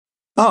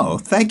Oh,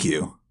 thank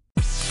you.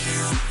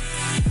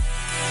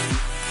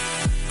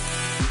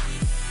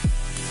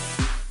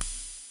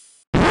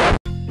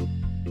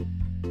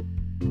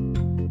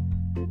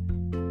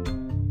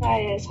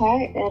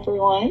 Hi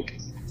everyone.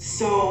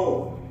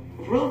 So,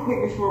 real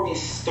quick before we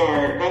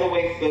start, by the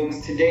way, folks,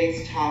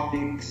 today's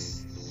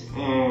topics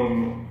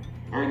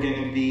are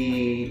going to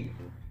be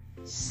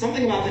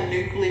something about the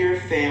nuclear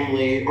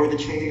family, or the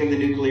changing of the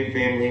nuclear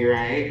family,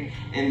 right?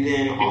 And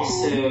then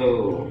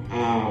also,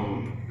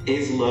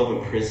 is love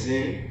a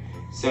prison?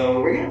 So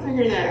we're going to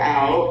figure that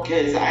out,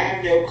 because I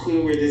have no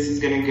clue where this is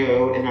going to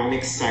go, and I'm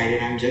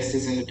excited. I'm just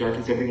as in the dark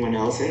as everyone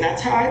else, and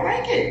that's how I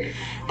like it.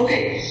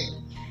 Okay.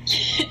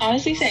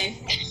 Honestly, same.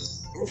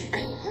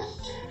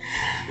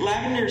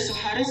 Lavender, so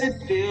how does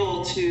it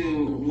feel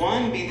to,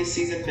 one, be the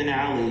season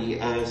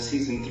finale of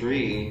season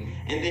 3,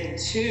 and then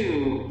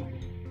 2,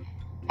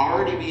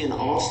 already be an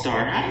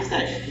all-star? How does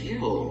that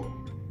feel?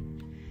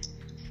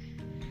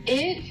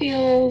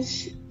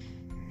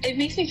 It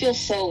makes me feel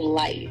so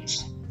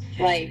light.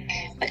 Like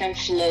I'm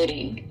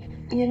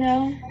floating, you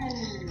know?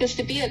 Because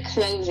to be a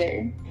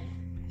closer,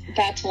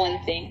 that's one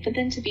thing. But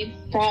then to be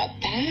brought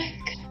back?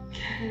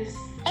 Yes.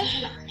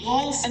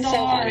 All-star. I'm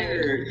so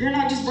honored. You're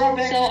not just brought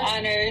back. So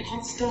honored.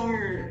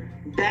 All-star.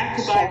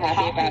 Backed So by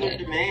happy about popular it.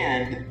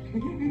 demand.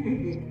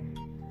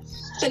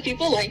 So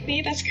people like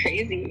me? That's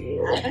crazy.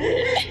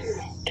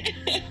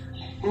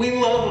 We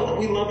love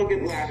a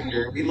good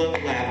Lavender. We love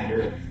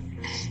Lavender.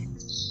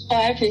 Oh,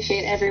 I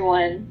appreciate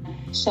everyone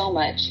so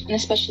much, and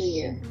especially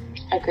you,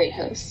 a great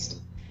host.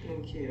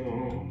 Thank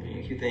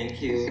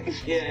you.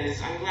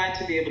 Yes, I'm glad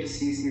to be able to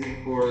see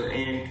season 4,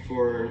 and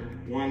for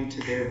one,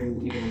 to there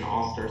be even an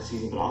all-star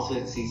season, but also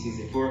to see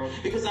season 4,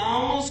 because I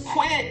almost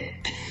quit.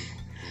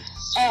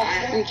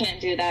 Oh, we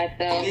can't do that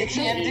though. We It's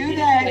so can't easy do to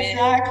that, quit.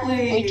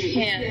 exactly. We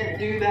can't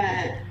do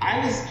that. I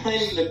was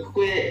planning to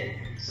quit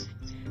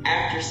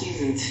after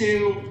season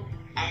 2.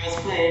 I was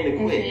planning to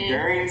quit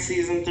during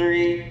season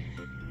 3.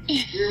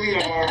 Here we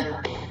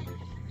are.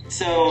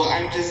 So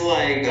I'm just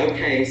like,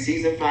 okay,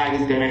 season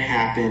 5 is gonna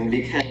happen,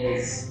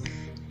 because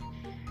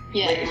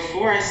like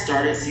before I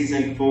started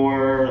season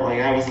 4, like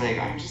I was like,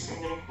 I'm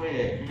gonna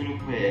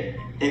quit.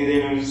 And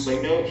then I was just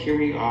like, no, here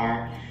we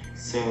are.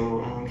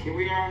 So here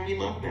we are, and we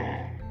love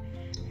that.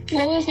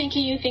 What was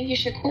making you think you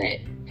should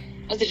quit?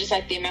 Was it just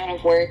like the amount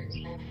of work?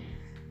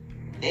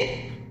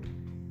 It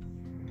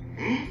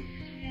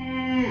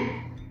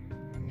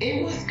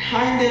was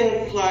kind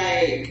of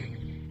like,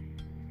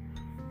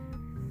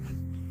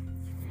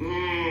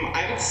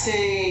 I would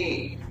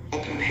say a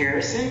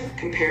comparison,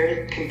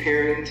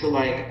 comparing to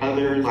like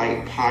other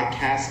like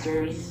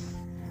podcasters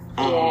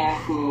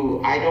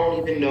who I don't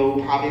even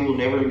know, probably will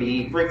never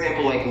meet. For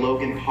example, like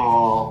Logan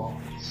Paul,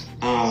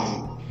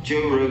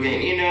 Joe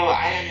Rogan. You know,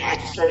 I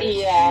just started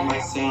seeing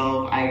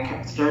myself. And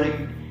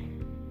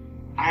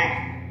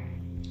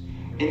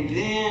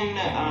then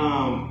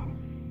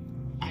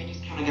I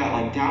just kind of got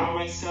like down on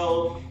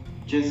myself,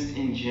 just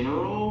in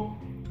general.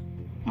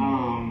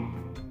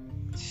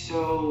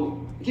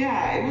 So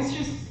yeah, it was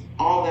just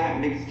all that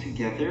mixed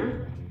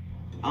together.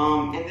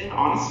 And then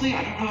honestly,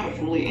 I don't know how to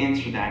fully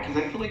answer that,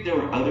 because I feel like there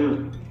were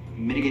other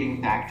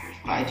mitigating factors,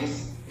 but I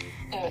just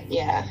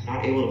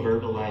not able to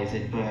verbalize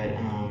it. But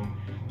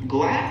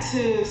glad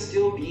to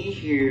still be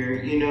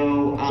here, you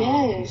know.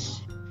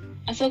 Yes.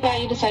 I'm so glad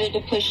you decided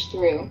to push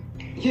through.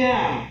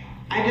 Yeah,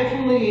 I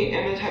definitely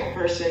am the type of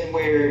person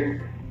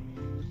where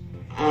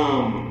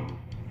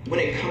when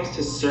it comes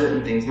to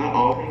certain things, not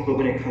all things, but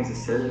when it comes to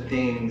certain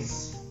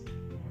things,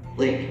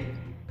 like,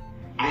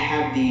 I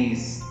have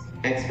these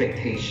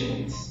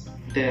expectations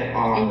that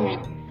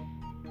are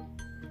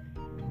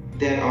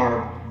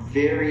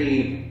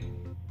very,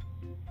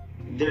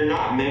 they're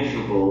not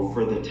measurable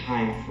for the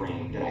time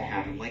frame that I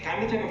have. Like,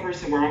 I'm the type of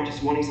person where I'm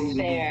just wanting something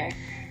Fair.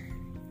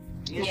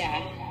 to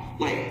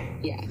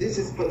be, this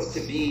is supposed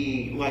to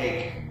be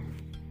like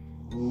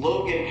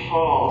Logan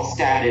Paul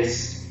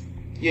status,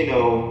 you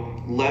know,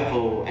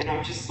 level, and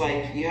I'm just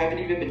like, you haven't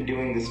even been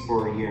doing this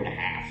for a year and a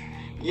half,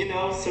 you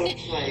know? So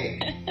it's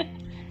like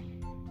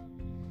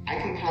I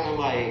can kind of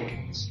like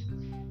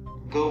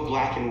go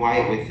black and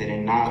white with it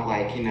and not,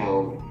 like, you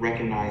know,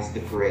 recognize the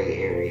gray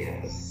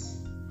areas.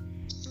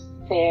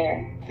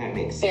 Fair. That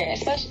makes sense. Fair.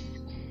 Especially,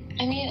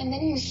 I mean, and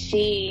then you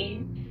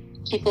see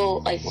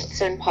people, like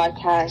certain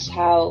podcasts,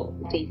 how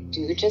they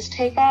do just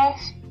take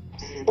off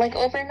like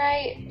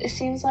overnight, it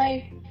seems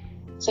like.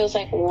 So it's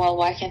like, well,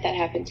 why can't that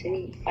happen to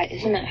me? Why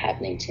isn't that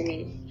happening to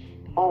me?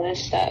 All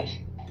this stuff.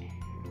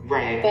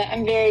 Right. But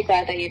I'm very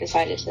glad that you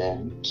decided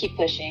to keep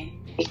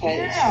pushing,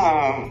 because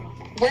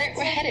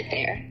we're headed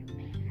there.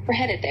 We're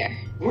headed there.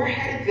 We're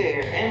headed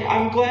there. And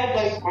I'm glad,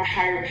 like, my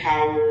higher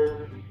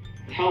power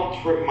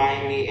helped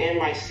remind me, and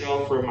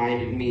myself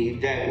reminded me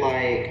that,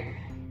 like,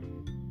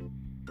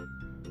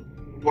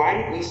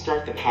 why did we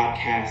start the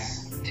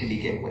podcast to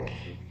begin with?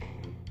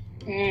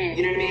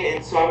 You know what I mean?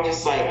 And so I'm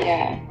just like,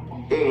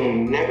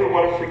 boom, never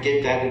want to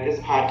forget that this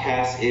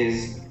podcast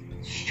is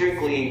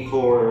strictly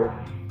for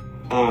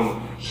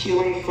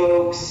healing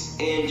folks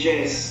and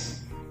just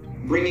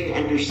bringing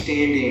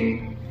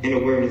understanding and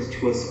awareness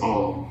to us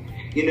all.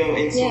 You know,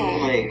 and so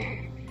like,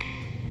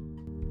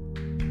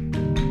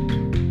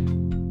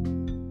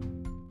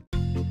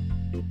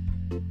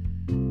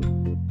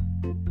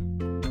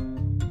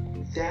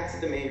 that's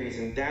the main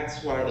reason.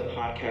 That's why the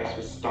podcast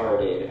was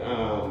started,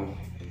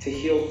 to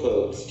heal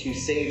folks, to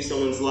save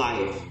someone's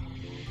life.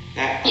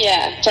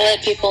 To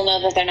let people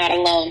know that they're not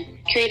alone.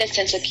 Create a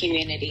sense of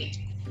community.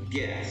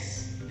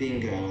 Yes,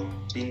 bingo,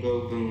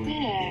 bingo, boom,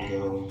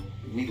 bingo.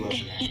 We love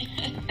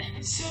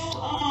that. So,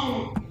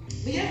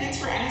 but yeah, thanks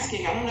for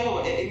asking. I don't know,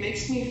 it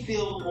makes me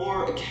feel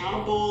more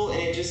accountable,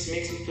 and it just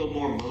makes me feel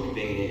more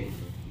motivated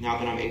now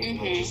that I'm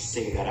able to just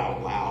say that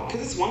out loud.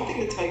 Because it's one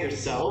thing to tell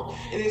yourself,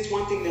 and it's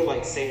one thing to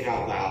like say it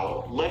out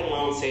loud, let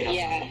alone say it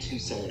out loud to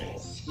someone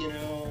else, you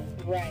know?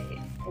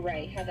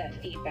 Right, have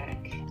that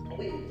feedback.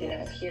 You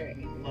know, hear it.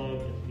 We love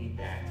the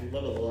feedback. We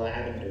love a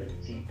lavender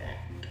feedback.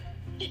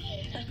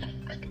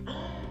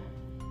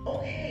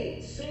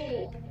 Okay,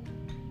 so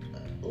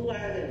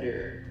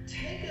Lavender,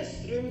 take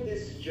us through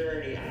this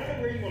journey. I don't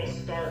know where you want to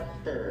start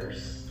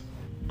first.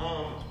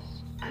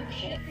 I'm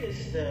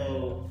curious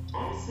though,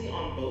 honestly,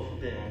 on both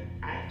of them.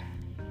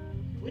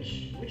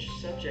 Which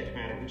subject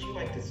matter would you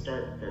like to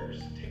start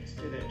first? Take us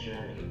through that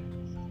journey.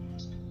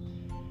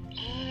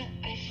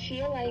 I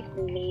feel like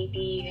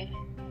maybe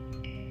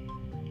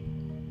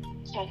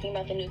talking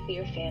about the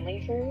nuclear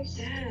family first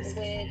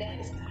would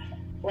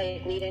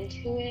like lead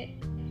into it,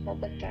 help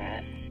with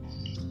that.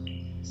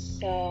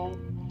 So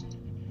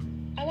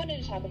I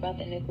wanted to talk about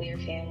the nuclear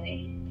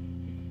family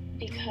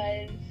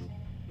because,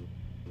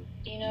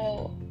 you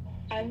know,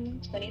 I'm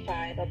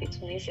 25, I'll be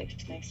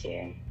 26 next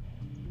year.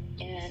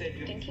 And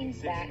thinking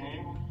back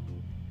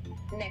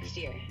next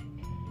year.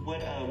 What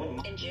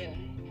month? In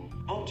June.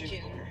 Oh,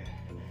 June.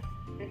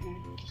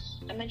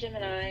 I'm a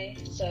Gemini,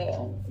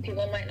 so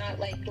people might not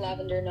like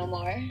Lavender no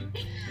more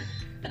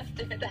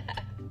after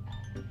that.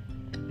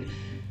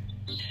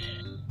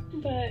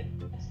 But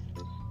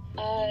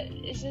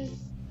it's just,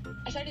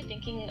 I started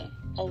thinking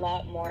a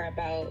lot more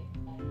about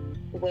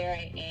where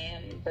I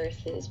am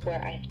versus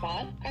where I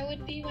thought I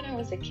would be when I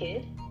was a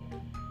kid.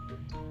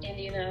 And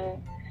you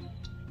know,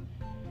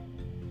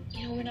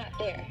 we're not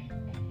there.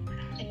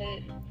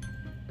 And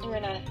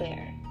we're not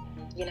there.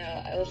 You know,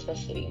 I was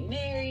supposed to be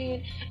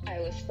married, I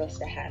was supposed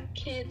to have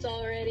kids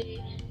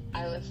already,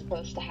 I was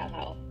supposed to have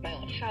my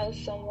own house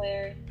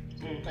somewhere,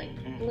 like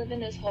living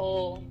this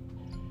whole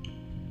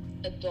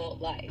adult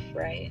life,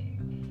 right?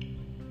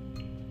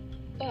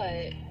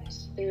 But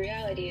the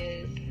reality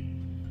is,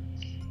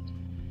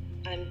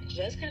 I'm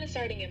just kind of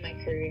starting in my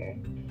career.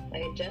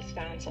 Like, I just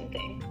found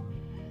something.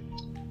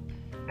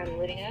 I'm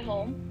living at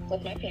home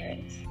with my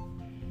parents,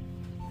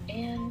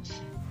 and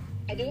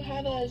I do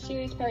have a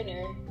serious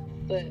partner,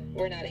 but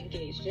we're not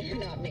engaged and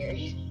we're not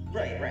married.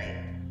 Right.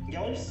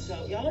 Y'all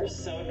are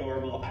so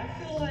adorable. I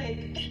feel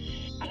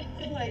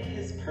like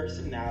his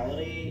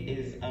personality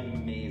is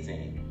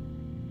amazing.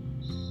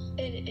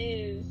 It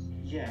is.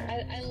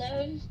 Yeah. I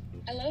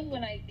love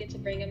when I get to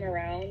bring him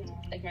around,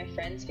 like my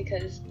friends,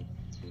 because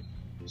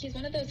he's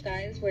one of those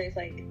guys where it's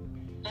like,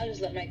 I'll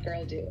just let my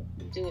girl do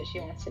what she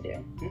wants to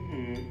do.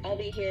 I'll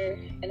be here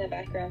in the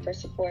background for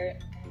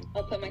support.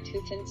 I'll put my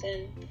 2 cents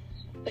in.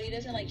 But he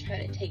doesn't like try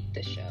to take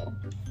the show.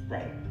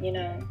 Right. You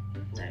know?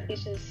 Right.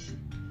 He's just,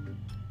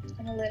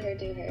 I'm gonna let her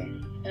do her.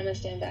 I'm gonna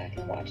stand back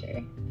and watch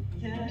her.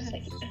 Yeah. I'm just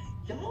like,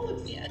 y'all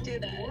look do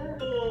that.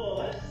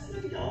 Adorable.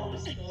 Y'all are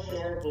so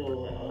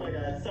adorable. Oh my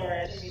god. Sorry,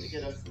 I didn't mean to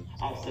get us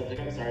off subject.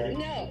 I'm sorry.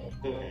 No.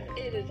 Go ahead.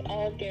 It is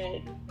all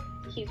good.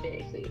 He's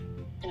very sweet.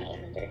 And I love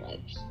him very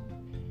much.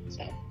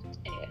 So,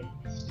 anyway.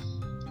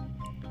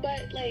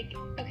 But like,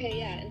 okay,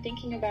 yeah, and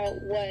thinking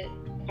about what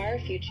our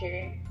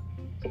future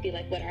could be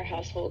like, what our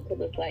household could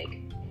look like.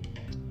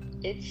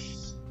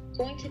 It's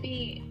going to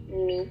be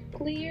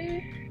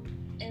nuclear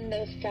in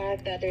the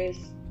fact that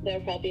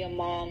there'll probably be a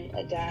mom,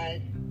 a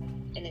dad,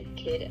 and a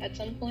kid at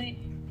some point.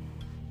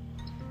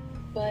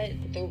 But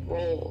the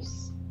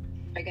roles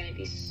are going to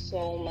be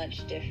so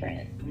much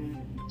different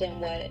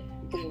than what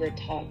we were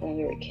taught when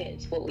we were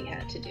kids, what we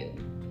had to do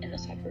in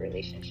those type of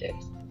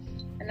relationships.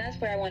 And that's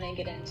where I want to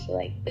get into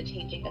like the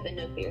changing of the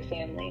nuclear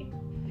family.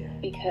 Yeah.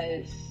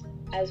 Because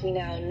as we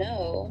now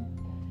know,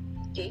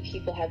 gay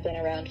people have been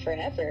around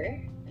forever.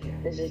 Yeah.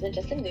 This isn't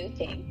just a new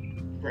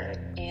thing. Right.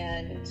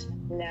 And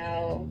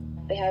now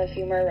they have a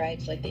few more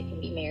rights, like they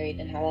can be married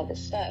and have all this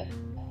stuff.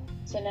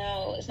 So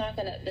now it's not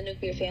the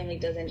nuclear family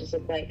doesn't just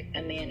look like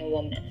a man, a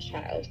woman, and a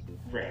child.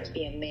 Right. To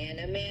be a man,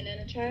 and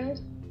a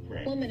child.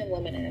 Right. Woman,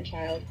 and a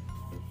child.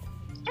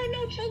 Or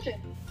no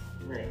children.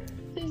 Right.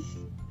 Just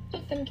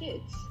fuck them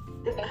kids.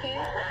 Okay?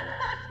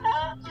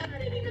 I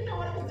didn't even know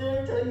what I was doing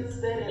until you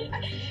said it.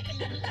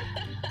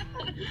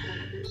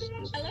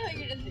 I love how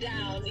you're just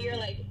down. You're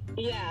like,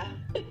 yeah.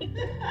 You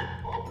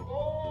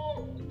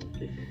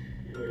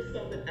were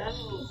something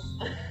else.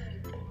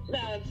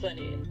 That was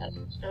funny. That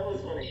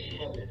was funny.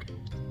 Love it.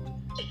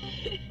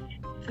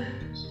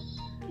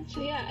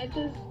 So yeah,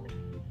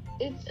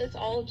 it's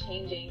all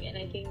changing, and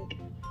I think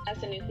as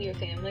the nuclear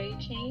family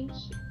change,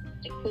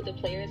 like who the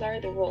players are,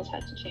 the roles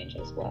have to change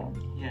as well.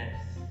 Yes.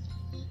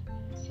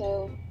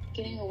 So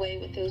getting away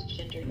with those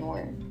gender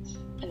norms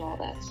and all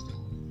that stuff.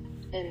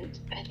 And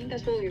I think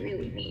that's what we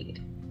really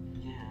need.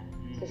 Yeah.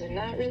 Because they're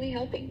not really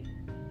helping.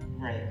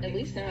 Right. At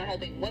least they're not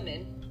helping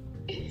women.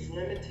 It's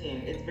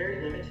limiting. It's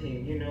very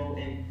limiting, you know,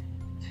 and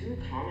two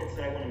comments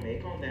that I want to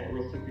make on that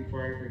real quick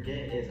before I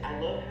forget is I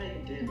love how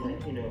you did,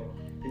 like, you know,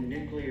 the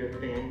nuclear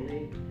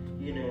family,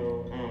 you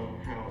know,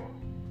 how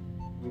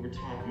we were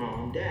taught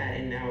mom, dad,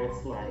 and now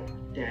it's like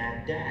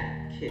dad,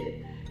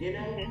 kid, you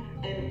know?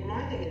 And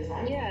my thing is,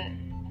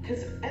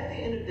 because at the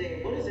end of the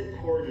day, what is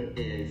important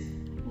is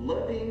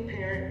loving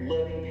parent,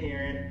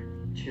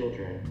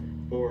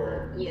 children,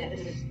 or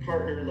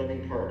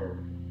loving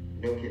partner,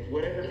 no kids,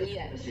 whatever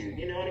they do,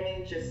 you know what I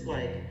mean? Just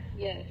like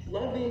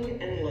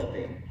loving.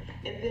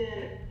 And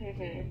then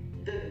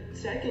the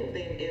second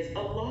thing is a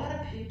lot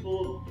of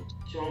people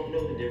don't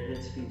know the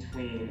difference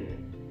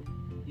between,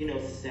 you know,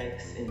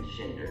 sex and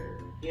gender.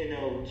 You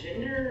know,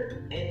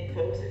 gender, and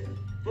folks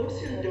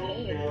who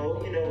don't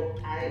know, you know,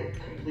 I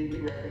completely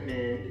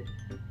recommend,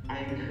 I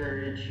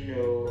encourage, you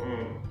know,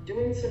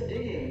 doing some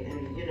digging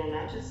and, you know,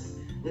 not just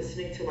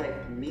listening to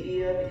like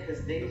media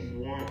because they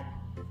want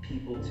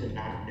people to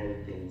not know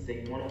things.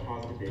 They want to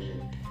cause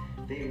division.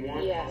 They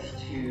want us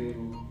to,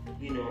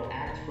 you know,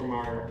 act from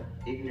our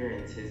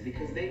ignorances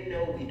because they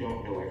know we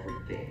don't know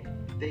everything.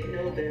 They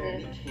know that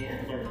we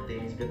can learn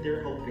things, but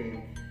they're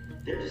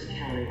just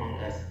counting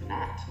on us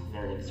not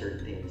learning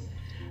certain things.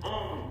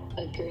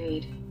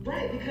 Agreed.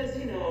 Right, because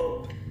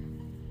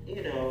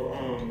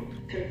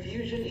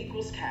confusion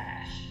equals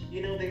cash.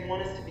 You know, they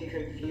want us to be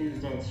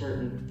confused on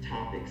certain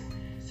topics.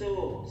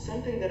 So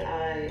something that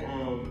I,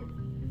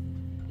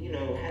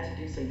 had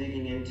to do some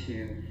digging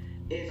into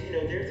is, you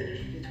know, there's a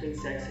difference between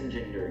sex and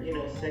gender. You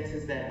know, sex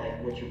is that,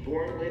 like, what you're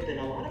born with, and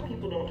a lot of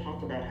people don't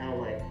talk about how,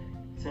 like,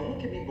 someone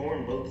can be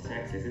born both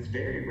sexes. It's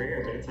very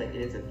rare, but it's like,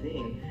 it is a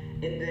thing.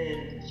 And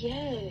then,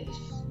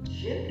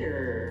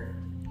 gender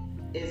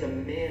is a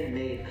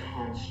man-made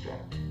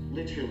construct,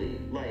 literally.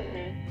 Like,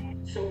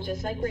 so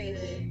just like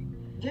race.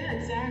 Yeah,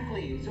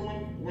 exactly. So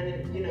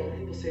when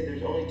people say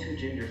there's only two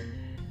genders,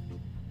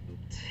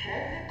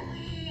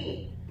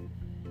 technically,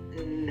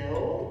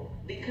 no,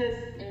 because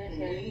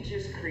we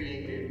just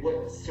created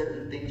what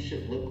certain things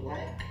should look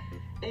like.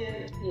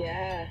 And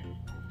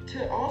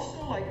to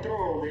also, like,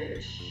 throw a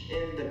wrench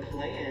in the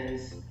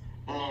plans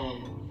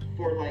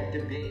for, like,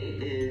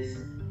 debate is,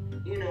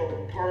 you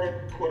know, part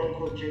of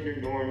quote-unquote gender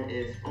norm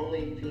is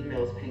only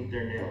females paint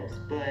their nails.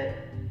 But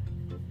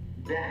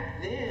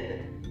back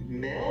then,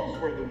 males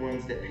were the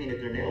ones that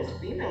painted their nails.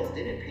 Females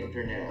didn't paint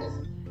their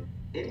nails.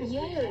 It was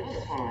looked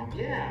upon.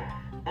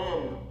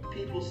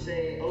 People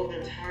say, oh,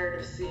 they're tired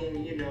of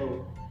seeing, you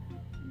know,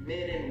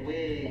 men in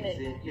wigs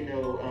and, you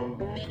know,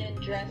 men in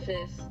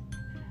dresses.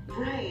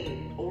 Right.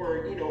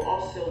 Or, you know,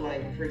 also,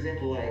 like, for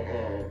example, like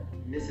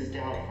Mrs.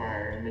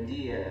 Doubtfire and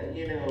Medea,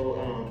 you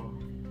know,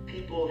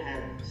 people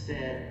have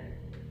said,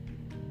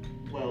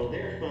 well,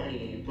 they're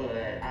funny,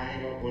 but I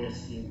don't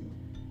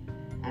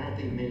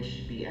think men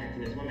should be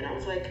acting as women. I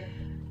was like,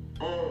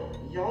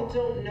 y'all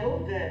don't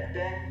know that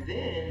back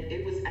then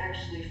it was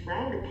actually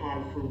frowned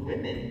upon for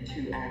women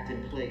to act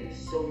in plays,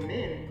 so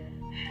men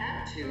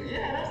had to.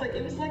 Yeah, and I was like,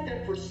 it was like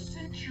that for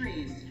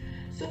centuries.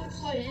 So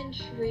it's like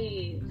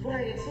centuries.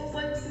 Right. So it's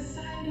like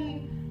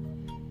society.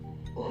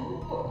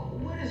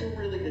 What is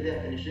really the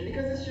definition?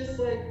 Because it's just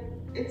like,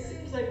 it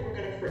seems like we're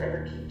gonna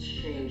forever keep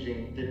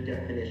changing the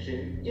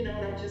definition. You know,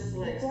 and I'm just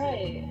like,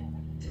 right.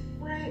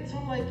 So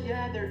I'm like,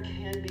 yeah, there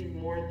can be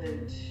more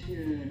than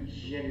two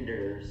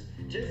genders.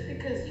 Just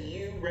because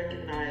you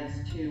recognize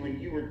two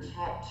and you were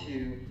taught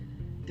to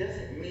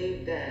doesn't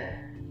mean that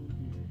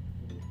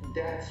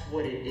that's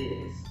what it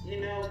is. You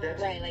know,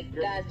 that's right. Like,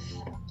 that's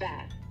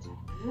fact.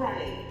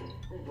 Right.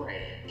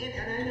 And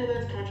I know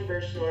that's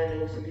controversial. I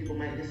know some people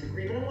might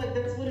disagree, but I'm like,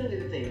 that's literally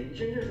the thing.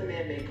 Gender is a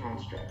man-made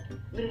construct.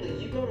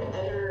 Literally, you go to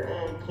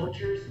other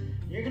cultures,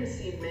 you're going to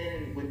see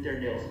men with their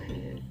nails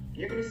painted.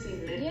 You're going to see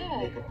men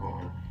with makeup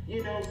on.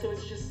 You know, so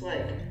it's just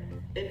like,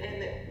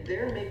 and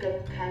their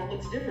makeup kind of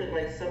looks different.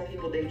 Like, some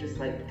people, they just,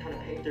 like, kind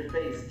of paint their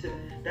face.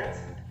 That's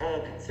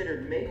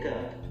considered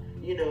makeup.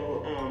 You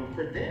know,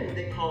 for them,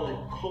 they call it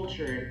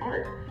culture and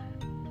art.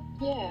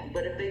 Yeah.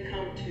 But if they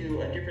come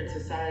to a different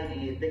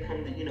society, if they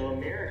come to, you know,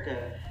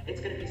 America, it's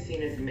going to be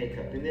seen as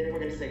makeup. And then we're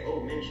going to say, oh,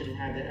 men shouldn't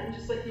have that. I'm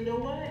just like, you know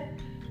what?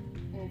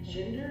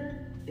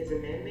 Gender is a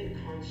man-made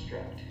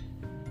construct.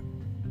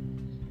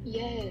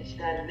 Yes.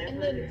 That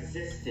never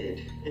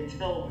existed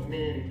until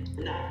men,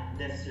 not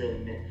necessarily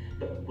men,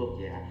 but, well,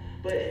 yeah,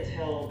 but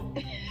until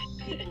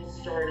people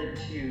started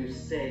to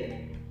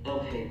say,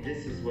 okay,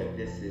 this is what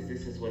this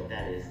is what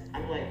that is.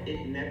 I'm like,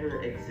 it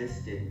never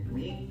existed.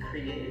 We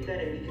created that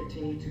and we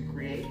continue to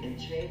create and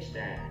change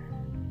that.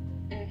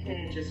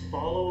 And just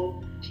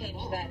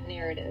change that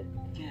narrative.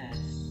 Yes.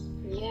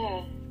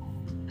 Yeah.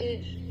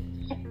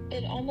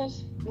 It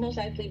almost, most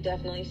likely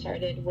definitely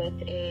started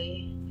with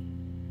a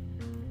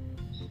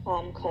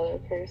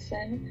colored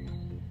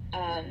person.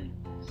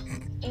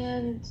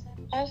 And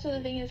also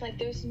the thing is, like,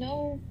 there's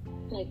no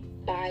like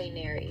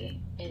binary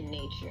in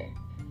nature.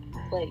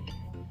 Like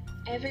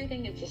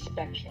everything is a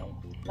spectrum.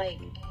 Like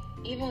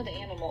even with the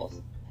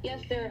animals,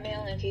 yes, there are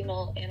male and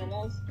female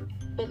animals,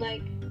 but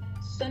like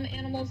some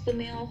animals, the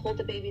male hold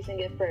the babies and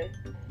give birth,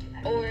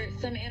 or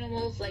some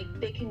animals like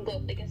they can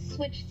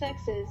switch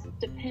sexes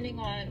depending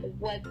on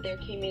what their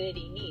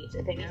community needs.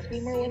 If they need to be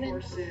more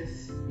women,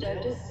 seahorses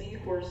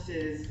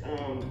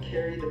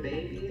carry the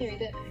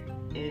babies,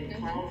 and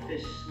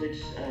clownfish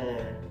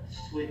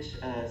switch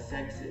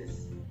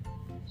sexes.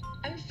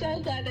 I'm so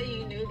glad that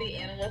you knew the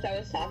animals I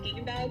was talking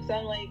about, because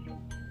I'm like,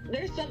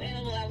 there's some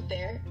animal out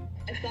there.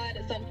 I saw it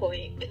at some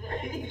point.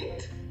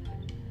 Right.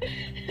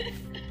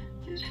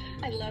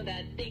 I love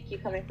that. Thank you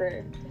for coming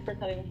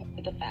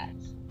with the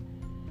facts.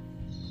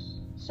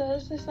 So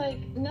it's just like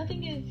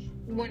nothing is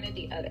one or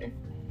the other.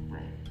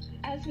 Right.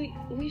 As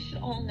we should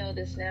all know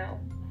this now.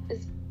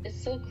 It's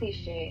so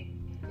cliche,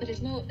 but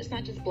it's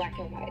not just black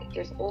and white.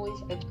 There's always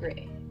a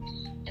gray.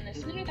 And the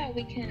sooner that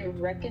we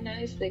can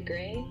recognize the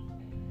gray,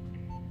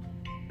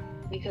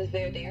 because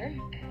they're there,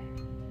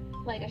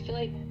 like I feel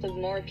like the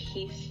more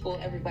peaceful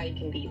everybody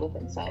can be with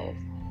themselves.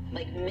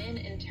 Like men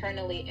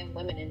internally and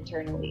women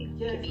internally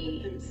can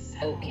be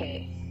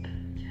okay.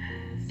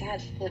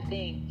 That's the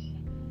thing.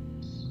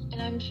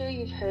 And I'm sure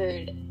you've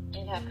heard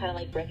and have kind of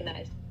like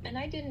recognized, and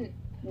I didn't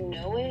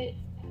know it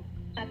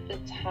at the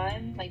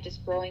time, like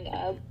just growing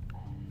up,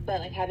 but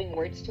like having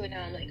words to it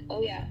now, I'm like,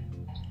 oh yeah,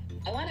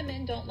 a lot of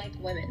men don't like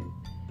women,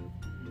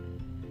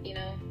 you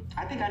know?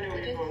 I think I know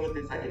where you're going with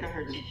this. I think I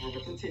heard this before,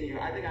 but continue.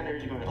 I think I know where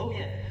you're going. Oh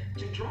yeah,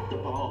 just drop the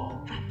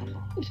ball.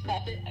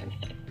 Drop it.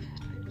 Okay.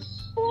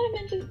 A lot of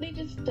men they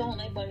just don't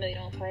like women. They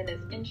don't find us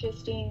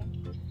interesting.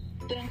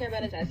 They don't care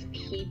about us as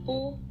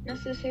people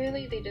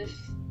necessarily. They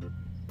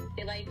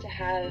like to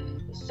have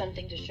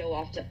something to show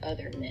off to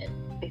other men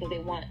because they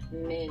want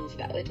men's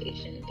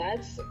validation.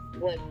 That's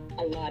what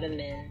a lot of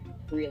men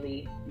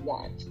really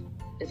want,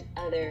 is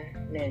other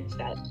men's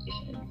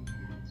validation.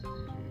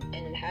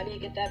 And how do you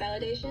get that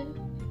validation?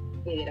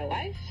 You get a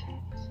wife,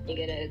 you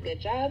get a good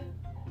job,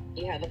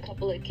 you have a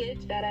couple of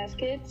kids, badass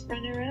kids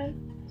running around.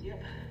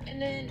 Yep.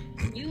 And then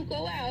you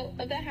go out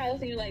of the house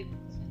and you're like,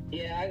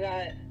 yeah, I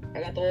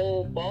got the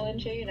whole ball and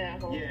chain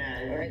at home.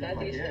 Yeah. Or I got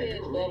these kids.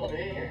 You're a real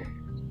man.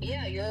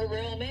 Yeah, you're a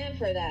real man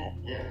for that.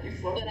 Yeah,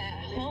 but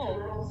at home,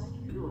 girls,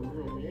 you're a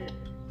real man.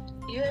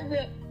 You're a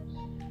real.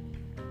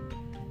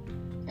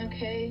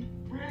 Okay.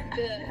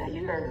 Right.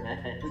 You're a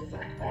mess.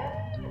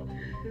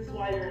 This is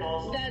why you're an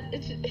all.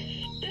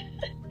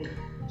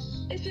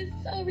 It's just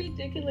so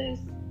ridiculous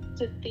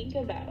to think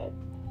about.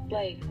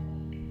 Like,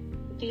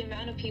 the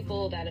amount of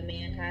people that a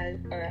man has,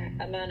 or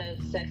amount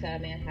of sex that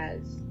a man has,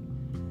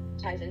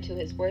 ties into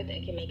his worth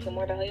and can make him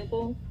more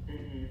valuable.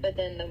 Mm-hmm. But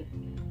then the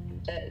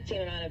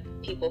same amount of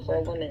people for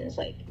a woman is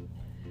like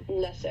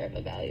lesser of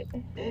a value.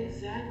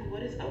 Exactly.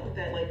 What is up with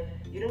that? Like,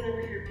 you don't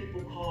ever hear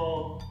people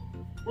call.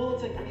 Well,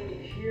 it's like, I mean, you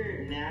hear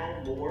it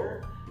now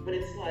more, but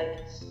it's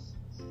like,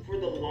 for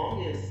the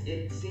longest,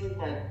 it seemed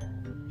like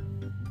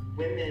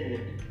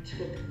women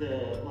took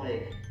the,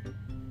 like,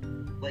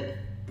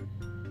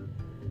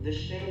 the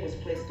shame was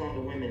placed on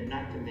the women,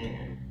 not the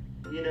man.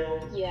 You know?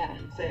 Yeah.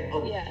 Saying,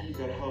 oh, yeah, he's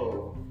a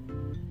hoe.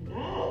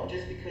 No,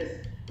 just because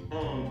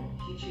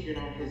he cheated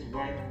on his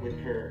wife with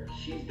her,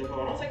 she's the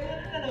hoe. And I was like,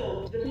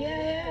 no. The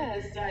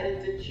man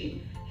decided to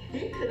cheat.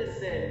 He could have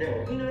said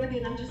no. You know what I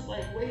mean? I'm just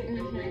like, wait a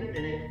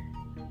minute.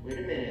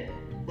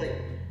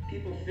 Like,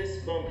 people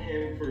fist bump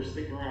him for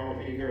sleeping around with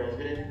many girls,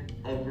 but if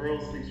a girl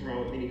sleeps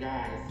around with many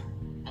guys,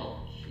 oh,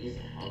 she's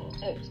a hoe.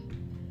 Oh,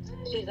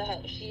 she's a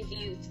hoe. She's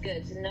used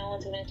goods. No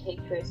one's gonna take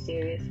her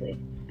seriously.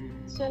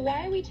 Mm-hmm. So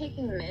why are we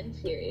taking men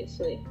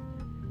seriously?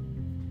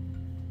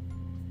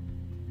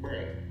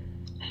 Right.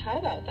 How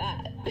about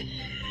that?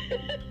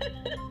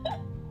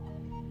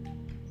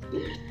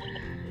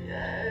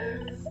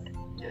 Yes.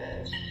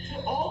 To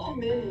all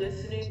the men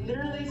listening,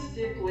 literally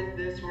stick with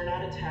this. We're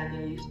not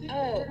attacking you.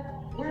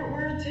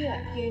 We're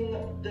attacking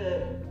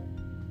the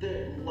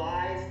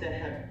lies that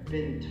have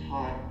been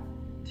taught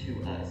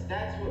to us.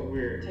 That's what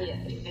we're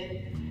attacking. Yes.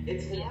 And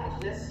it's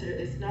not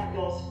necessarily, it's not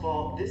y'all's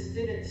fault. This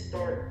didn't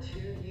start to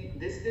you.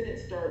 This didn't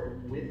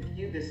start with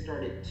you. This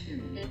started to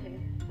you,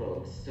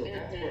 folks. So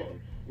that's what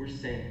we're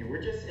saying here.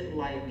 We're just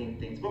enlightening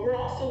things, but we're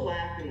also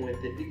laughing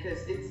with it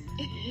because it's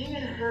me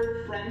and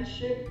her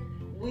friendship.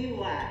 We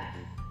laugh.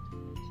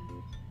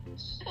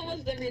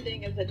 Almost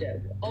everything is a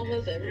joke.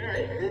 Almost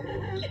everything.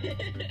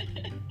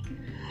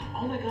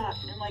 Oh my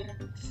gosh! And like,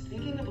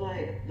 speaking of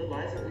like the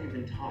lies that we've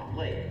been taught,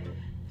 like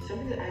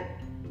something that I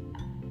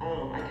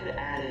could have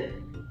added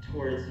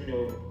towards, you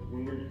know,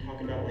 when we were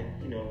talking about like,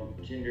 you know,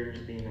 genders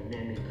being a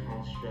man-made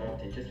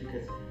construct, and just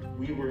because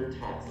we were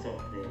taught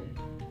something.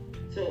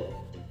 So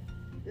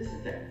this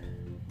is that.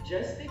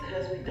 Just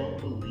because we don't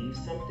believe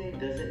something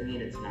doesn't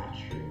mean it's not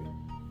true.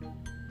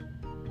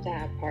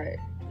 That part.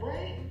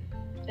 Right?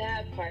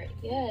 That part,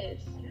 yes.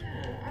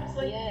 Yeah, I was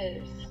like,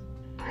 yes.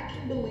 I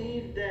can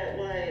believe that,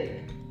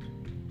 like,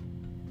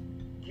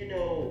 you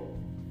know,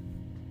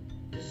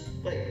 just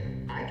like,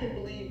 I can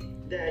believe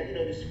that, you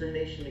know,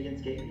 discrimination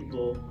against gay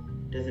people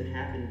doesn't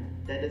happen,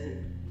 that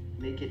doesn't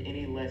make it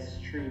any less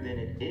true than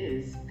it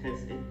is,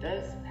 because it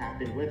does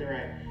happen, whether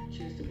I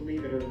choose to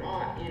believe it or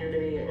not, you know what I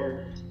mean,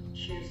 or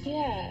choose to,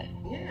 Yeah.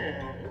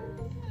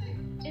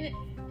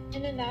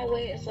 And in that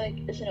way, it's like,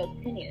 it's an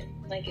opinion.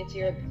 Like, it's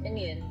your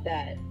opinion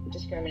that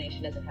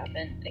discrimination doesn't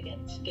happen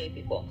against gay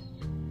people.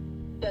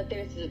 But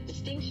there's a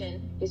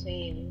distinction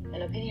between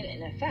an opinion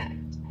and a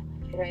fact,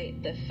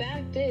 right? The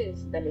fact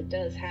is that it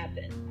does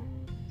happen.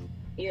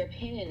 Your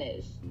opinion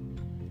is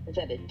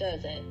that it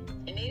doesn't.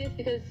 And maybe it's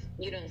because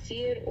you don't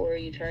see it, or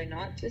you try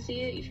not to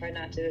see it, you try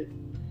not to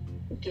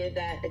give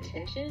that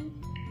attention.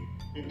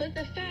 But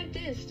the fact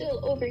is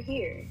still over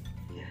here.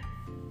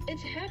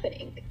 It's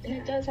happening. And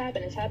it does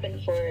happen. It's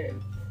happened for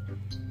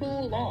too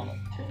long.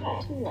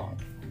 Too long.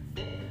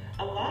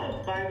 A lot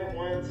of by the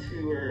ones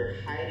who are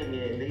hiding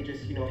it, they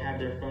just, have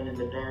their fun in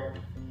the dark.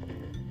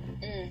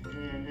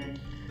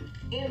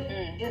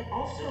 And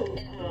also,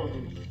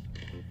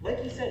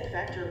 like you said,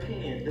 fact or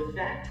opinion. The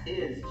fact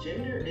is,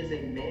 gender is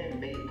a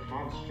man-made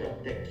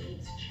construct that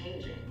keeps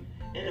changing.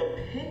 An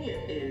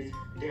opinion is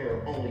there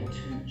are only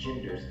two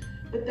genders.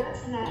 But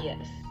that's not...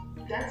 Yes.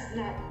 That's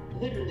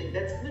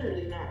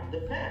literally not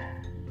the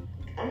fact.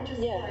 I'm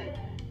just like,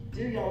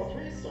 do y'all's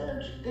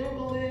research,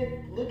 Google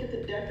it, look at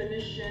the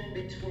definition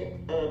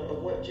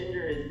of what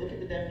gender is, look at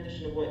the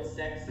definition of what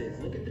sex is,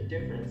 look at the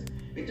difference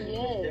between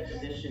those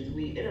definitions,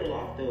 we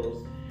interlock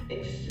those, and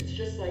it's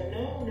just like,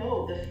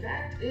 no, the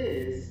fact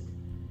is,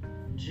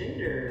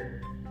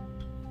 gender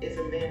is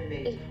a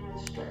man-made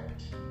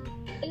construct.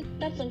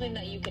 That's something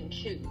that you can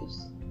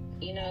choose,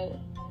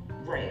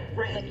 Right,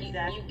 like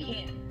exactly. You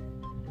can't.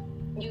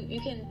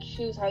 You can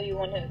choose how you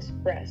want to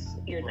express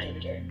your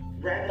gender.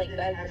 Rather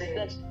than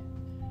having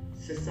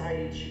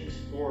society choose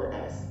for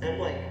us. I'm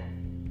like,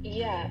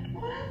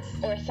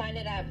 what? Or sign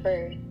it at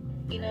birth,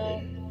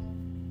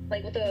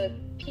 like with the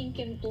pink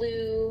and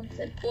blue,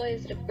 said boy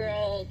is a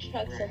girl,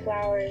 trucks and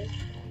flowers.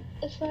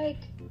 It's like,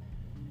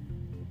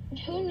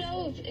 who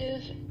knows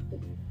if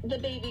the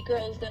baby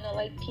girl is gonna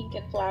like pink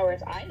and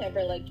flowers? I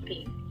never liked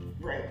pink.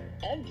 Right.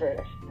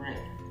 Ever.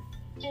 Right.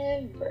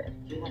 Ever.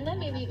 And that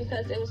may be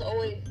because it was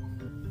always,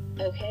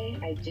 okay,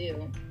 I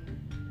do.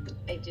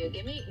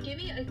 Give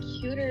me a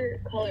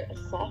cuter color, a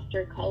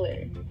softer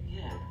color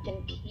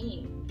than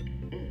pink.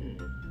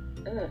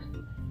 Ugh.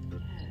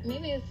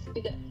 Maybe it's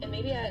because, and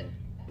maybe I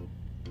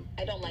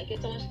don't like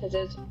it so much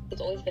because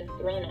it's always been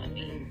thrown on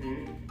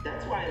me.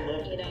 That's why I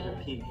love the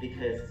color pink,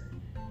 because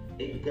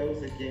it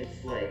goes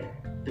against like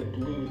the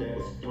blue that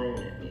was thrown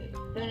at me.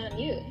 Thrown on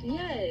you.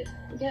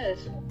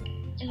 Yes.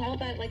 And all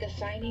that like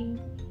assigning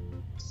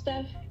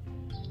stuff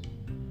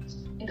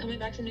and coming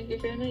back to nuclear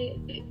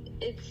family,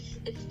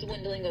 it's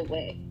dwindling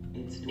away.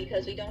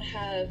 Because we don't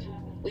have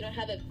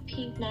a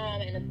pink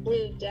mom and a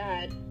blue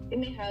dad. We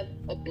may have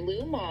a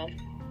blue mom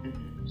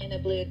and a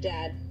blue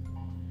dad.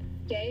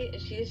 Okay?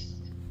 She's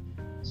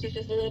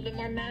just a little bit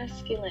more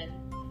masculine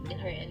in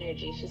her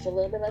energy. She's a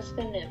little bit less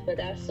feminine, but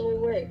that still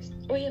works.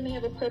 Or you may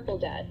have a purple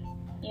dad,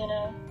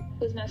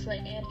 who's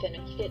masculine and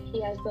feminine.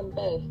 He has them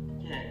both.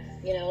 Yes.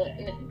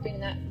 And bring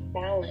that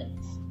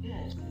balance.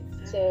 Yes,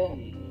 exactly. So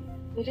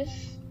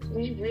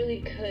we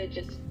really could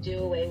just do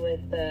away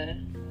with the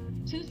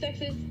two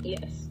sexes.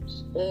 Yes.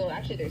 Well,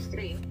 actually, there's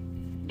three.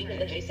 Because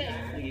like you said,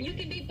 you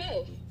can be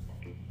both.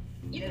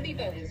 You can be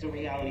both. That is the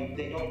reality.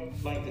 They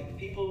don't like the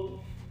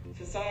people.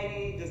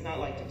 Society does not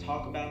like to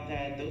talk about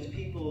that. Those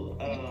people,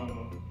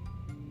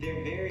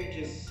 they're very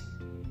just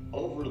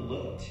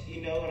overlooked,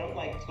 And I'm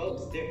like,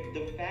 folks,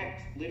 the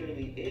fact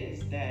literally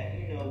is that,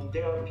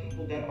 there are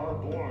people that are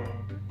born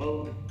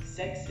both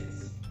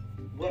sexes.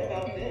 What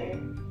about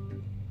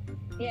them?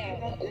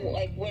 Yeah,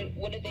 like,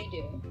 what did they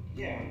do?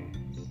 Yeah.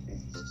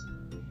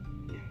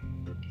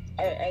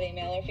 Are they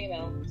male or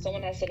female?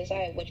 Someone has to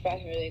decide which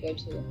bathroom they go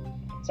to.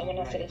 Someone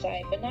has to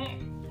decide, but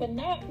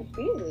not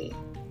really.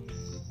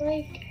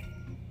 Like,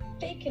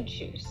 they can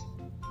choose.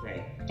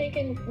 Right. They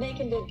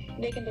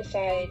can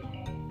decide.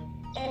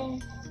 Oh,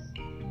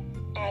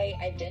 I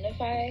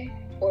identify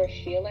or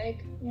feel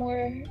like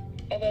more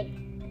of a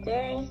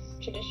girl,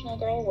 traditional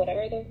girl,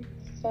 whatever the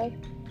fuck,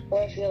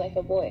 or I feel like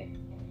a boy.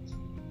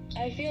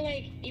 I feel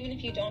like even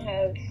if you don't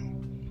have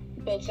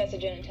both sets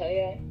of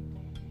genitalia,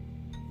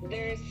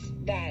 there's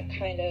that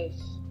kind of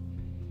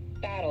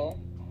battle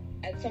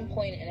at some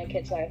point in a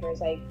kid's life where it's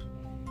like,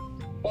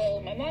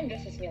 well, my mom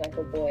dresses me like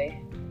a boy,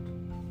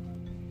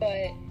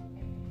 but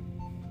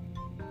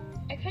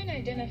I kind of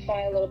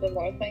identify a little bit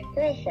more with my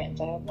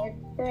girlfriends. I have more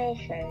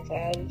girlfriends.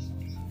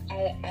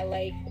 I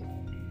like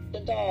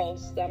the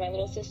dolls that my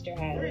little sister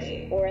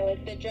has, or I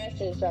like the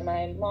dresses that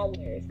my mom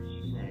wears.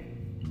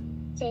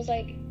 So it's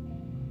like,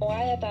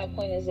 why at that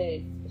point is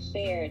it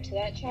fair to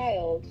that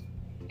child,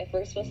 if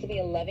we're supposed to be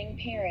a loving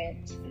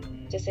parent,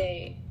 to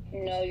say,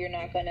 no, you're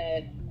not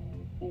gonna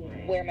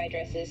wear my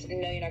dresses,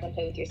 no, you're not gonna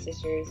play with your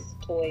sister's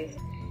toys.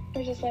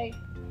 They're just like,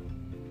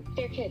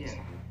 they're kids.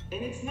 Yeah.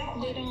 And it's not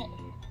like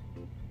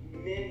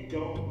men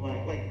don't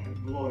like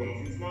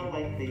boys. It's not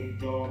like they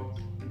don't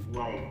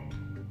like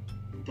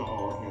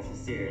dolls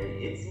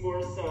necessarily. It's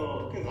more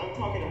so because I'm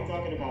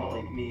talking about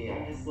like me.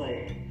 I'm just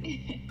like,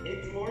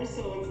 it's more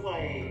so it's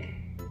like,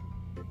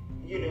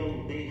 you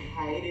know, they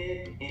hide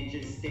it and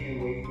just stay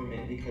away from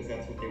it because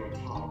that's what they were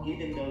taught.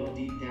 Even though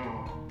deep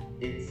down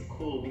it's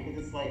cool because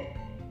it's like,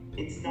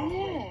 it's not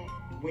like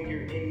when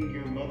you're in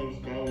your mother's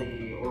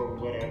belly or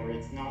whatever.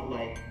 It's not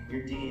like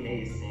your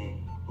DNA is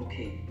saying,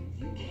 okay,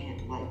 you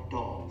can't like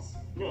dolls.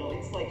 No,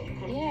 it's like you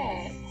come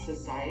to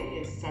society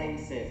and society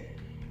says,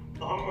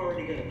 I'm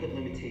already gonna put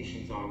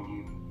limitations on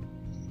you.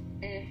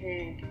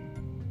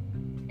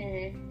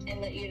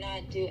 And let you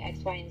not do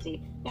X, Y, and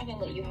Z. I'm not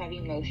gonna let you have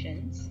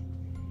emotions,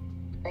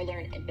 or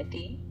learn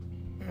empathy,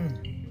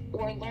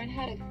 or learn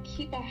how to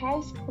keep a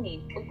house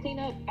clean, or clean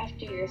up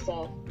after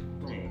yourself.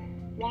 Right.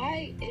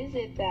 Why is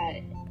it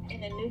that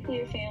in a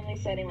nuclear family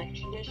setting, like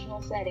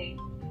traditional setting,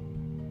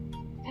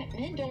 that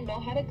men don't know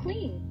how to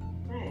clean?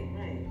 Right.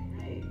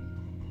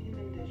 Clean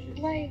them dishes.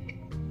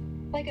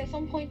 Like at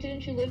some point,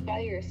 didn't you live by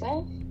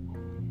yourself?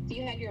 Do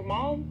you have your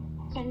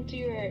mom come to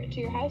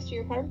your house, to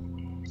your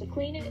apartment, to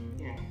clean it?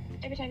 Yeah.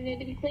 Every time it needed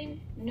to be cleaned?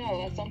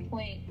 No, at some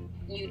point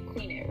you'd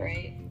clean it,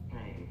 right?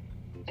 Right.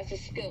 That's a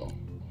skill.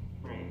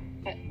 Right.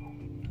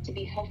 To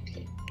be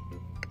healthy.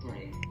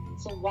 Right.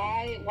 So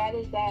why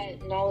does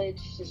that knowledge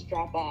just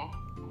drop off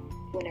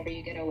whenever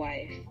you get a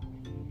wife?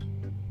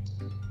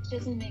 It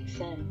doesn't make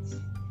sense.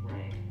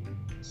 Right.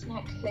 It's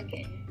not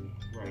clicking.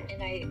 Right.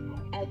 And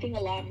I think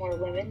a lot more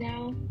women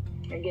now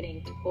are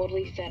getting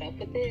totally fed up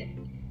with it.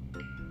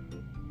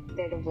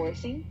 They're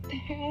divorcing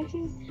their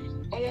asses.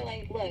 Or they're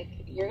like, look,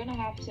 you're gonna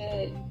have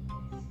to,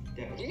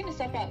 you're gonna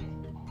step up.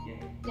 Yeah.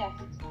 Yeah.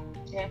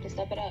 You're gonna have to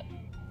step it up.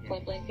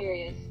 Point blank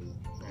period.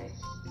 Right.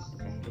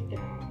 Step it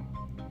down.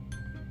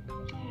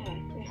 Yeah,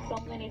 there's so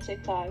many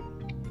TikToks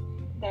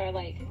that are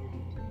like,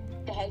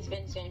 the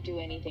husbands don't do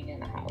anything in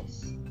the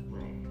house.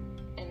 Right.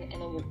 And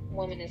the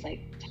woman is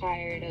like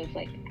tired of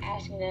like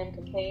asking them,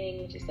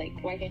 complaining, just like,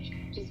 why can't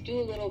you just do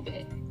a little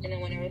bit? And then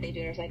whenever they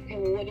do, it's like, hey,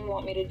 well, what do you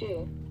want me to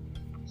do?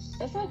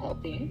 That's not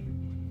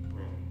helping.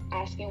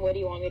 Right. Asking what do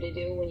you want me to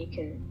do when you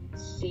can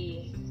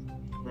see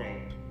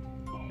Right.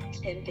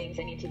 10 things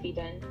that need to be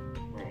done.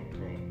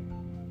 Right.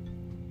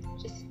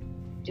 Just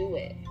do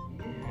it.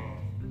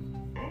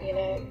 Yeah. You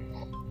know?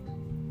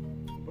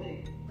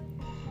 Wait.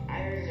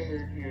 I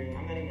remember hearing,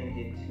 I'm not even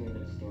gonna get too into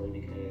the story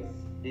because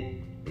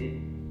it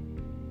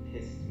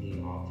pissed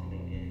me off to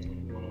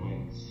no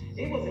end.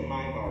 It wasn't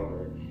my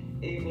barber.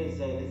 It was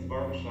this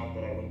barber shop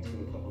that I went to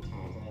a couple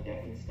times, and I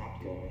definitely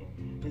stopped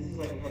going. This is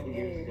like a couple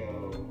years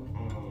ago,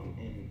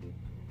 and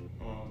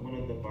one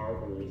of the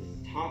barbers,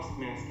 toxic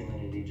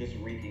masculinity, just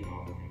reeking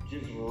off of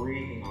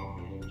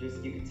him.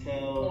 Just you could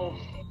tell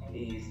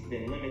he's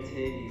been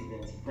limited, he's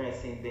been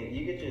suppressing things.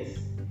 You could just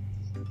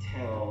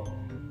tell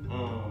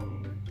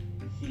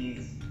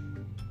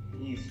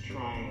he's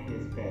trying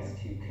his best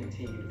to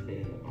continue to fit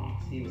in the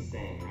box. He was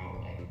saying how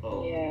like,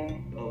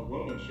 a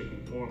woman should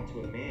conform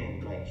to a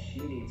man, like she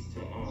needs to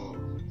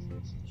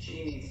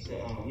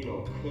you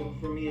know, cook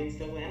for me and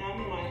stuff. And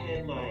I'm in my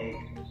head like,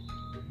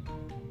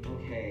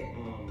 okay,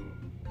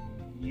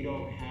 you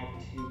don't have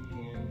 2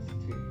 hands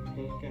to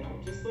cook. And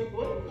I'm just like,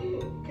 what if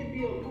you could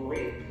be a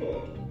great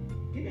cook?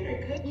 You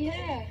better cook.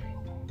 Yeah.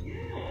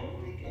 Yeah,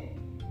 I'm like,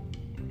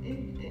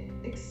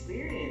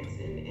 experience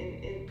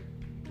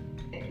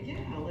and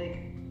yeah, like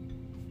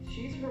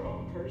she's her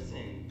own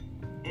person,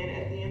 and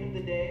at the end of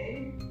the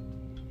day,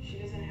 she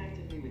doesn't have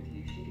to be with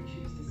you. She can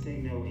choose to say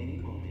no any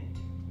moment.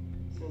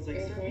 So it's like,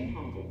 sir, be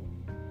humble.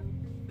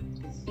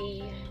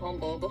 Be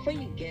humble before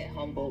you get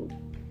humbled.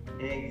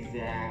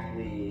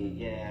 Exactly.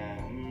 Yeah.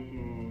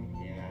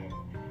 Yeah.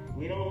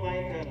 We don't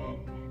like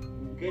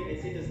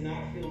goodness. It does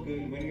not feel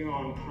good when you're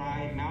on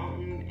Pride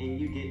Mountain and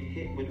you get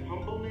hit with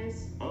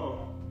humbleness.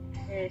 Oh.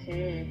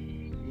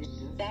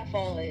 That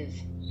fall is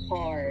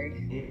hard.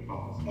 It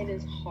falls. It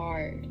is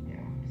hard.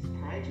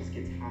 Yeah. Pride just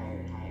gets higher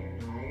and higher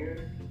and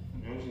higher.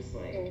 And I was just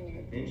like,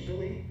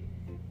 eventually,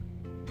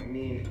 I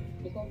mean,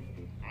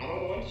 I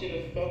don't want you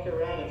to fuck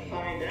around and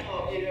find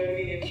out, you know what I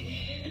mean?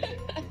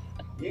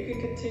 You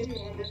can continue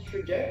on this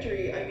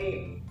trajectory. I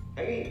mean,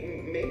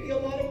 maybe a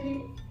lot of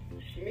people,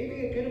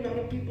 maybe a good amount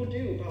of people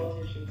do,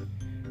 politicians.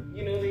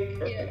 You know, they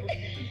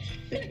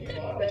continue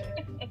on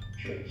that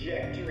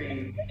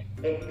trajectory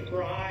of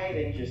pride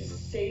and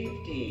just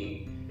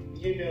safety,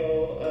 you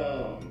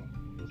know.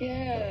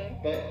 Yeah.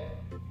 But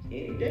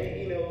any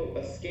day, you know,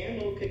 a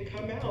scandal could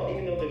come out,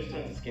 even though there's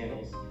tons of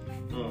scandals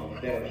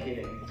that are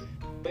hidden.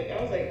 But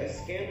I was like, a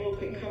scandal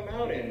could come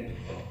out and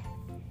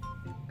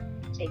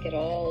take it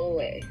all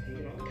away.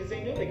 Because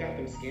they know they got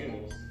them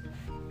scandals.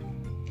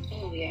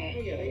 Oh yeah.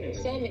 Oh yeah, they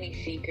know. So many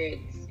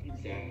secrets.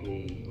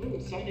 Exactly. Ooh,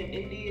 sign an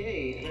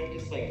NDA, and I'm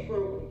just like,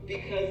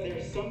 because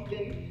there's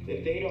something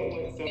that they don't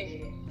want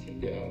something to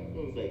know.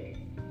 I was like,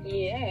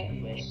 yeah,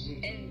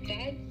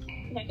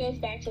 and that goes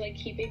back to like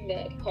keeping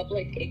the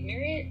public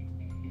ignorant.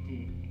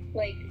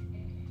 Like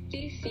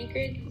these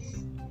secrets,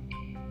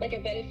 like I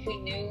bet if we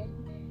knew,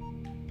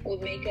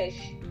 would make us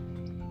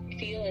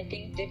feel and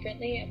think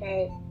differently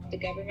about the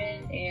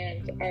government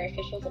and our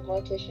officials and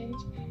politicians.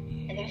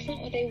 And that's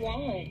not what they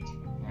want.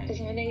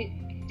 Because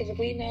if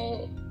we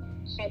know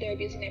how they're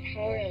abusing their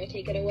power and we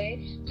take it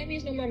away, that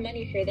means no more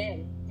money for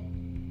them.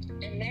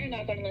 And they're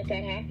not going to let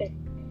that happen.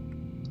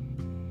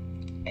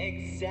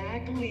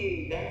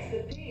 Exactly. That's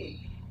the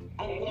thing.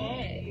 A lot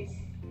of these,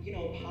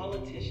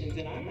 politicians,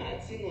 and I'm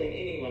not singling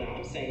anyone out,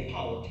 I'm saying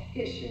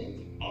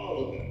politicians,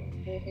 all of them.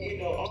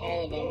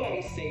 All of them.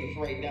 Nobody's safe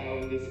right now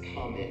in this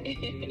comment,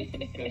 in this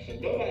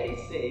discussion.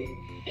 Nobody's safe.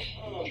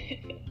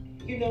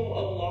 A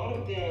lot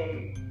of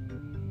them,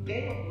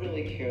 they don't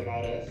really care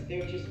about us.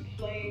 They're just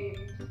playing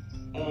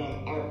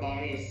our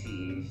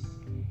biases,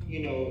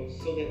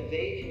 so that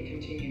they can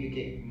continue to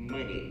get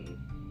money,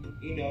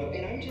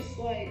 and I'm just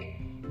like,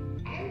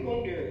 I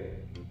wonder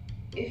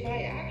if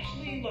I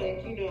actually,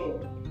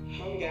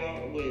 hung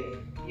out with,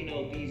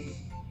 these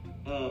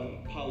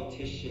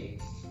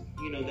politicians,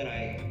 that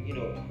I,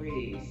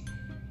 praise,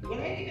 would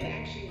I even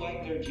actually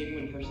like their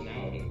genuine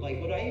personality? Like,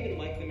 would I even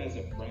like them as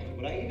a friend?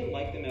 Would I even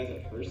like them as a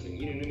person?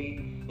 You know what I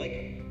mean?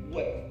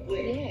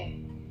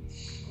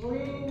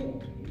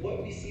 Screw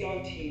what we see on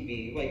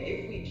TV. Like,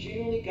 if we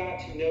genuinely got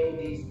to know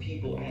these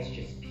people as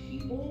just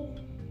people,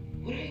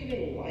 would I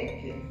even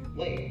like them?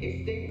 Like,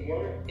 if they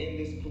weren't in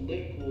this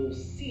political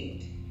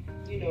seat,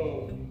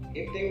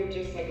 if they were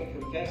just like a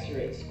professor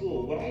at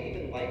school, would I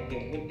even like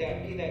them? Would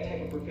that be that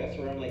type of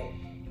professor where I'm like,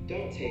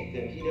 don't take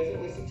them. He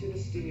doesn't listen to the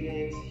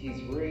students.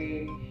 He's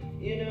rude.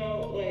 Even, and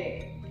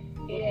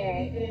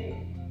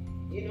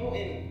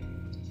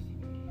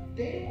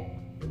they don't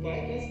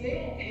like us. They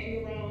don't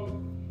hang around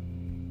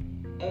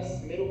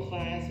us middle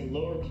class and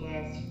lower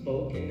class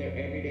folk in their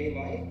everyday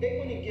life. They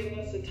wouldn't give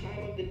us the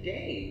time of the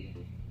day.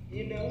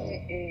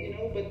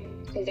 But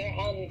because they're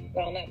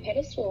on that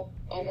pedestal,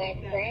 on that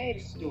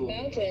pride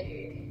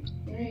mountain.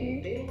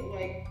 Right. They don't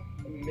like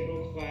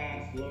middle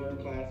class, lower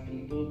class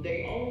people.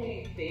 They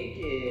only think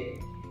it,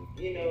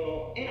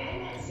 and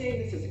I'm not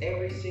saying this is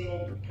every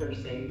single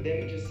person.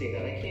 Let me just say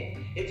that.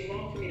 It's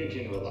wrong for me to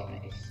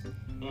generalize.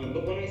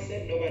 But when I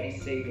said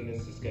nobody's safe in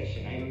this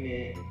discussion, I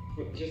meant,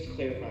 just to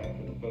clarify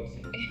for the folks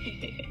in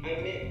I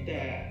meant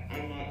that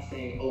I'm not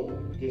saying,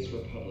 this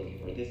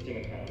Republican or this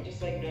Democrat. I'm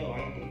just like, no,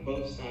 I think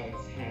both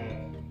sides have,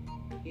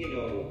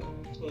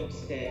 folks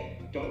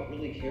that don't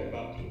really care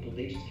about people.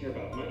 They just care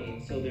about money.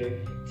 And so they're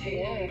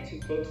tailoring to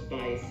folks'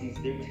 biases.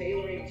 They're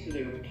tailoring to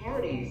their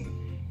party's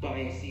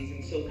biases.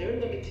 And so they're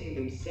limiting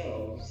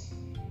themselves,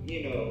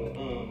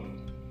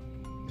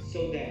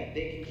 so that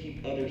they can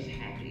keep others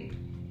happy.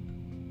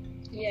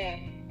 Yeah,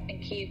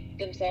 and keep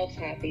themselves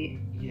happy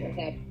with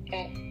that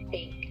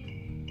bank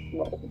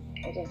roll.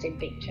 I was going to say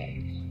bank check.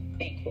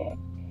 Bank roll.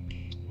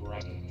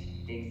 Right.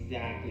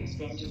 Exactly.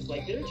 So I'm just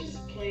like, they're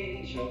just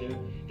playing each other.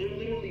 They're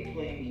literally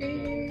playing each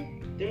other.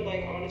 They're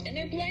like, honestly. And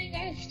they're playing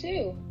us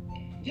too.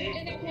 Yeah.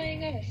 And they're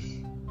playing us.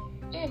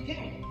 Oh.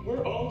 Yeah.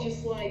 We're all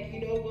just like,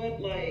 you know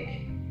what?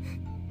 Like,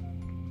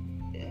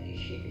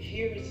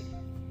 here's,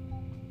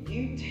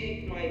 you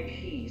take my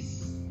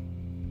piece,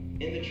 and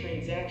the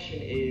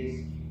transaction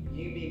is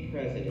you be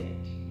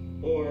president.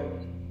 Or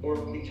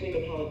between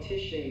the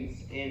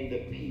politicians and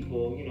the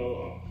people, on the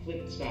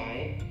flip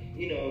side,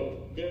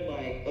 they're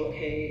like,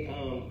 okay,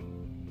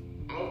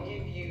 I'll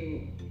give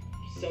you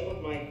some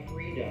of my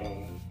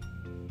freedom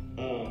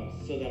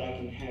so that I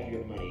can have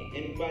your money.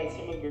 And by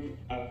some of their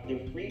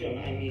freedom,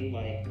 I mean,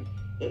 like,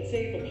 let's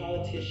say if a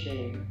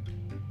politician,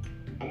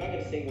 I'm not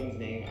going to say one's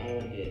name, I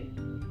don't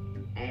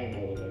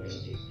know what they're going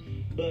to do.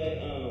 But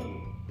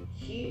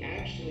he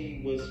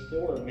actually was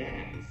for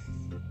masks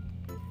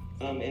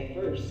at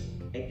first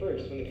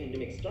when the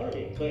pandemic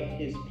started. But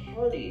his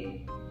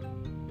party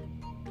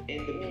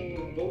and the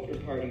people who vote for the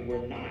party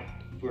were not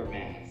for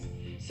masks.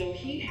 So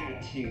he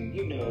had to,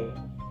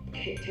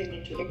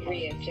 tailor to the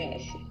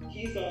readjust.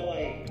 He's all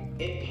like,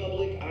 in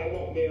public, I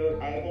won't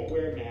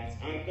wear a mask.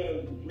 I'm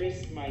gonna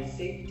risk my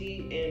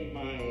safety and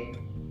my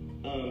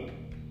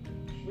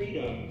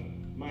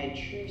freedom, my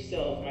true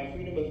self, my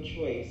freedom of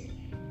choice.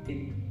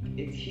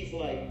 He's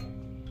like,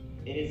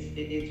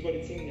 it's what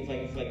it seems like.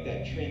 It's like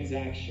that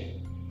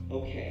transaction.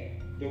 Okay,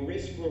 the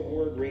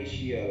risk-reward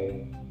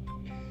ratio.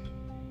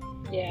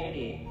 Yeah.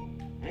 Money.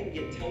 I can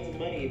get tons of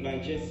money by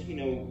just,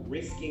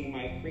 risking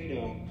my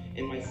freedom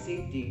and my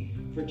safety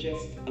for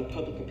just a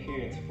public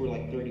appearance for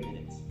like 30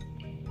 minutes.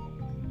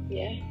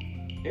 Yeah.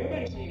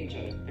 Everybody's playing each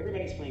other.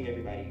 Everybody's playing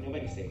everybody.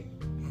 Nobody's safe.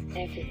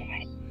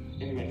 Everybody.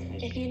 Everybody's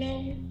playing. If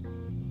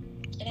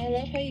and I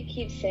love how you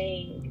keep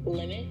saying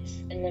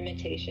limits and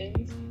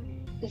limitations,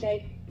 because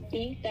I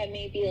think that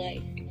may be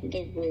like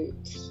the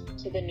roots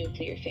to the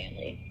nuclear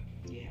family.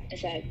 Yeah.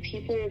 Is that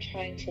people are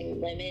trying to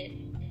limit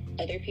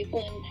other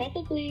people, and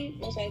probably,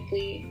 most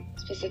likely,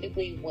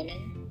 specifically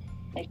women.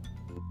 Like,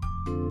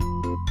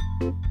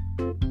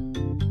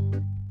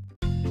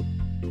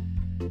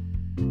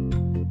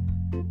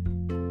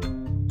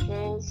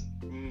 rules.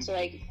 So,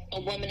 like,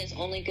 a woman is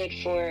only good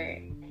for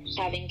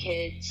having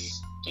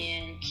kids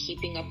and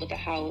keeping up with the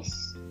house,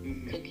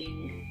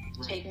 cooking,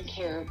 taking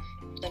care of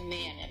the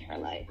man in her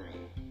life.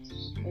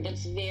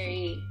 That's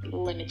very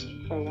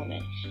limiting for a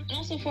woman. And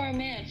also for a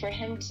man, for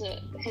him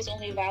his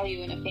only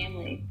value in a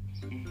family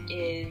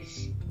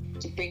is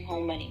to bring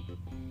home money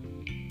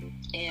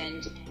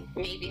and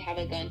maybe have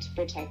a gun to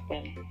protect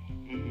them,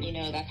 you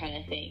know, that kind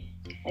of thing.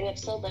 Like,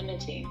 that's so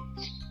limiting.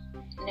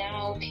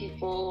 Now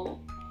people,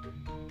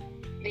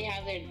 they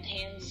have their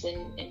hands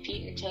and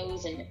feet and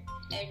toes in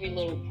every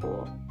little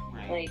pool.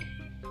 Right.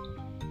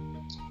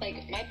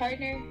 Like my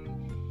partner,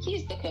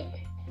 he's the cook.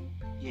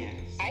 Yes.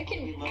 I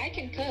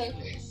can cook.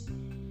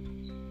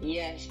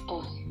 Yes.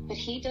 Oh, but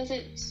he does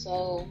it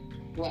so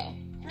well,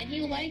 and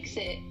he likes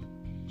it,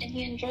 and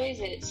he enjoys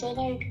it. So,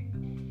 like,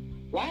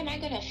 why am I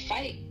gonna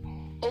fight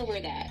over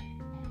that?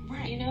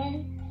 Right. You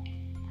know,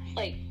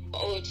 like,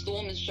 oh, it's the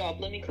woman's job.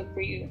 Let me cook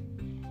for you.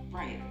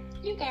 Right.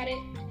 You got it.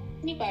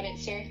 You got it,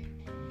 sir.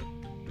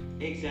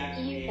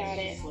 Exactly. You got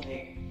it's it. Just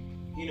like,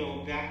 you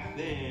know, back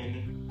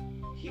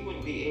then, he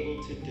wouldn't be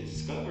able to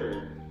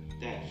discover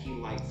that he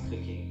likes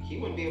cooking. He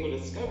wouldn't be able to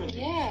discover that he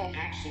can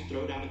actually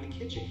throw down in the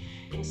kitchen.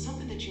 And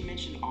something that you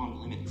mentioned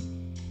on limits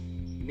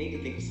made me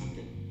think of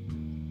something.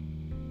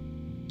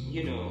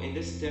 You know, and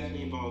this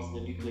definitely involves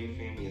the nuclear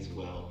family as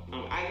well.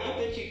 I love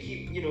that you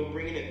keep, you know,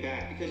 bringing it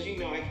back, because you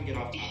know I can get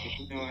off topic.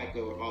 You know I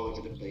go all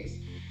over the place.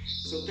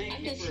 So thank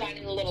I'm you just for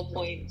finding the little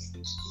points.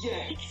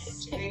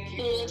 Yes. Thank you.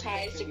 The little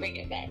ties to bring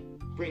it back.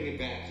 Bring it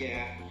back,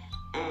 yeah.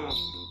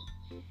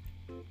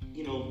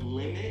 You know,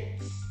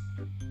 limits.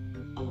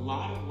 A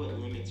lot of what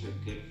limits are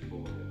good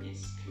for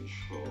is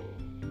control.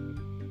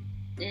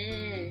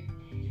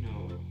 You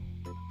know,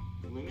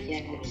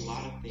 limits for a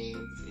lot of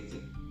things is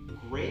a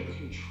great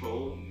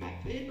control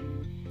method,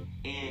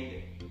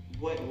 and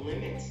what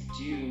limits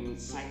do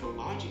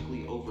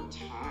psychologically over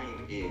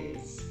time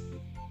is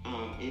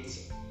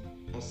it's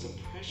a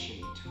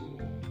suppression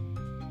tool.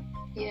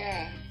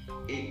 Yeah.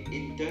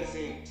 It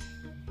doesn't,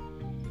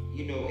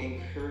 you know,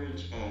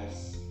 encourage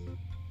us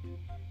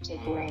to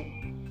grow.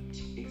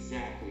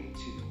 Exactly,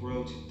 to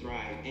grow, to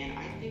thrive. And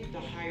I think the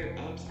higher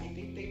ups, I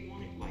think they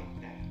want it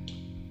like that.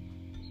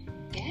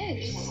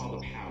 Yes. They want all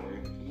the power.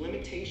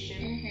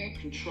 Limitation,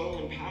 control,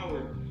 and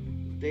power,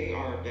 they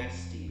are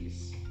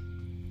besties.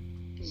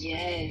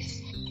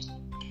 Yes.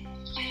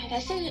 Wow,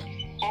 that's an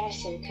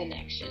awesome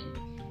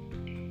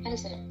connection. That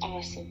is an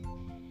awesome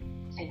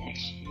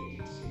connection.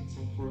 It's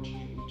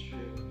unfortunately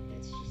true.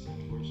 It's just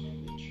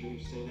unfortunately true.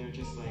 So they're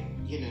just like,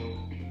 you know,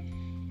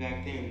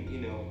 back then, you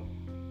know,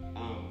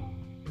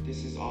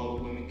 this is all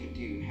a woman could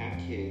do: have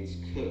kids,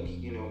 cook,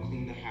 you know,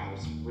 clean the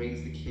house,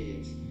 raise the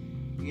kids,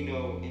 you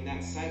know, and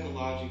that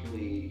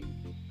psychologically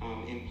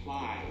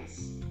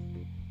implies,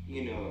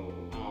 you know,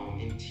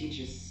 and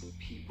teaches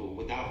people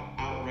without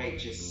outright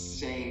just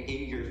saying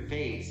in your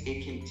face.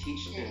 It can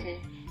teach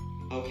them,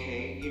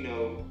 okay, you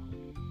know,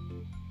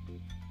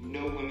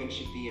 no woman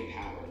should be in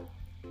power.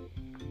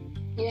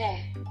 Yeah.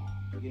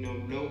 You know,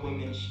 no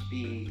woman should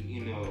be,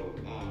 you know,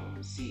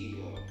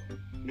 CEO.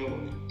 No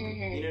woman.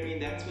 You know what I mean?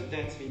 That's what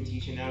that's been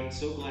teaching. And I'm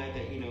so glad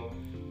that, you know,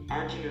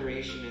 our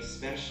generation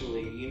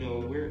especially, you know,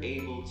 we're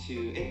able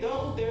to, and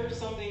though there are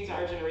some things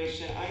our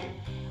generation,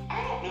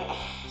 I don't know,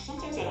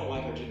 sometimes I don't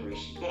like our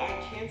generation, but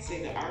I can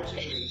say that our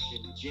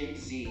generation, Gen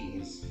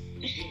Zs,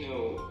 you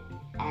know,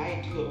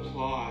 I do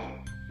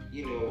applaud,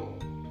 you know,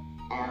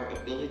 our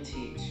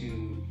ability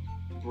to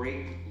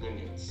break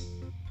limits,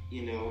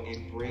 you know,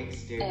 and break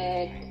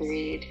stereotypes.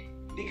 Agreed.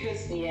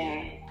 Because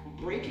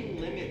breaking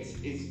limits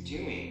is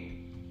doing.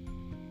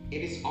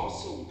 It is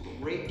also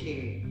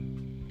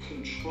breaking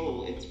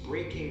control. It's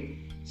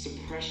breaking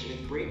suppression.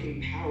 It's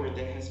breaking power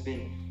that has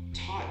been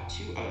taught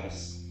to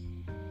us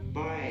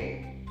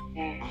by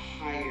a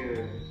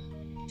higher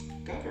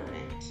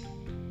government.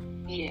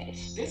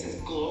 Yes. This is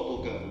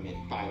global government,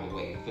 by the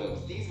way,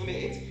 folks. These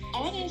limits, it's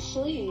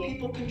honestly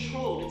people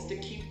controlled. It's to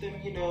keep them,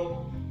 you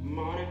know,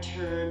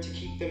 monitored, to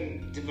keep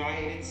them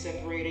divided and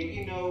separated,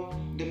 you know,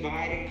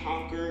 divide and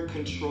conquer,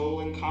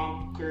 control and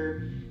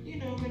conquer, you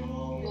know, it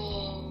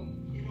all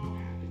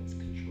happens,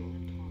 control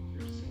and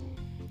conquer. So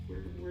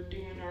we're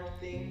doing our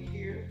thing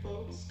here,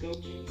 folks. Go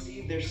Gen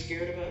Z. They're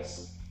scared of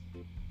us.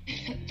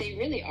 They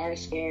really are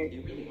scared. They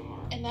really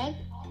are. And that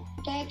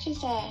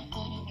just oh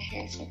no, my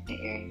hair is stuck in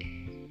my ear.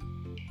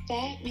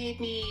 That made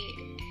me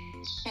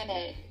kind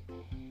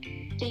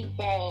of think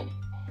about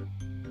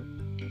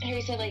how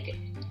you said, like,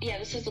 yeah,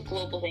 this is a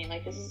global thing.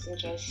 Like, this isn't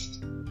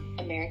just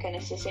America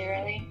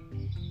necessarily.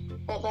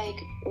 But, like,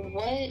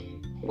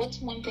 what's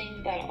one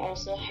thing that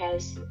also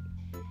has,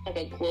 like,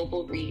 a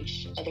global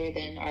reach other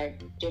than our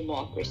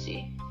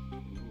democracy?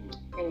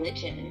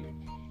 Religion.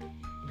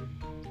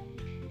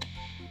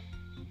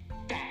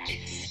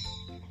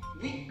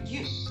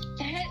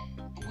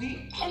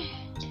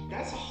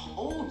 That's a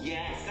whole,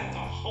 that's a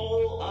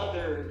whole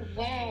other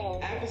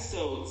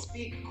episode.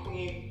 Speak,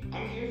 Queen.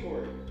 I'm here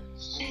for it.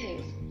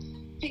 Yes,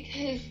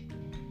 because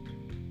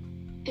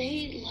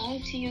they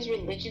love to use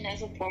religion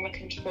as a form of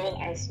control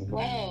as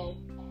well.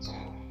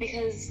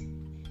 Because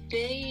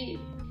I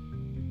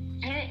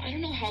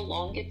don't know how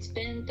long it's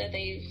been that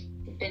they've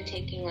been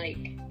taking, like,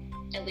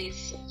 at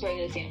least for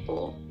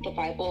example, the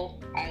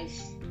Bible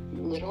as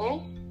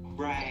literal.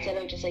 Right. Instead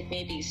of just, like,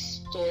 maybe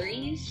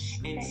stories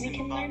and that we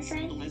can learn from.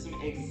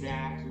 Symbolism,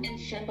 exactly. And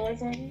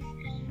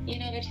symbolism.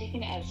 they're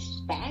taking it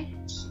as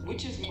fact.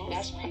 Which is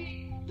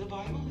mostly, the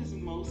Bible is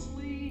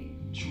mostly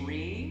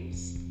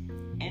dreams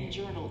and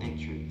journal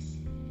entries.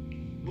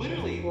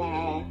 Literally.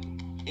 Wow.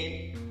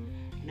 And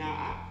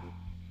now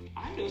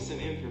I know some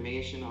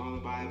information on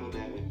the Bible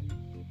that would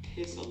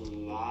piss a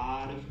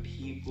lot of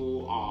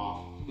people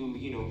off who,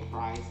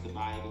 prize the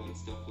Bible and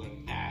stuff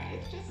like that.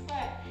 It's just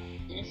that,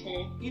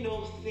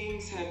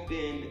 things have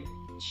been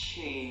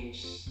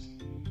changed,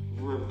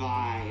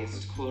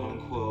 revised, quote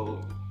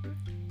unquote,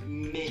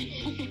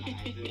 many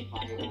times in the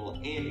Bible,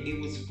 and it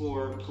was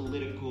for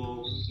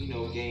political,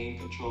 gain,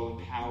 control,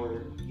 and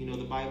power.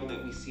 The Bible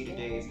that we see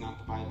today is not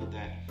the Bible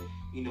that,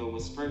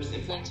 was first.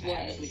 In fact, I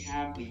actually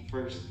have the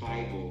first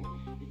Bible.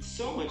 It's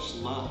so much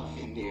love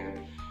in there.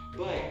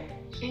 But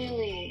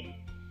really,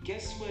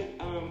 guess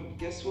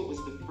what was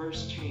the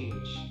first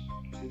change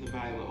to the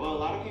Bible? Well, a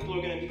lot of people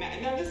are gonna be mad.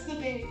 And now this is the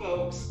thing,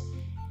 folks.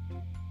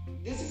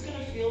 This is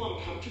gonna feel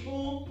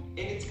uncomfortable, and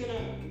it's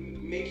gonna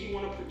make you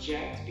want to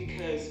project,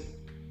 because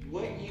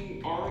what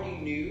you already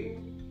knew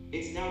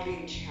is now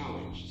being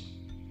challenged.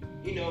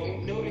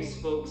 Notice,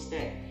 folks,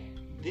 that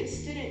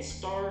this didn't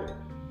start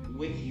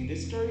with you.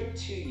 This started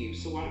to you.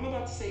 So what I'm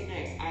about to say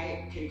next,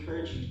 I can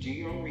encourage you to do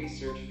your own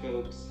research,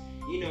 folks.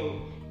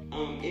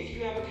 If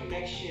you have a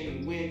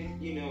connection with,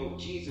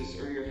 Jesus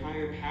or your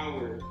higher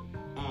power,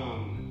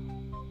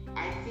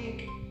 I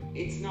think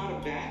it's not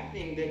a bad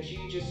thing that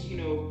you just,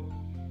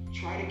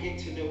 try to get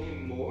to know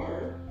him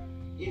more,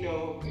 and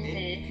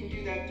you can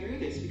do that through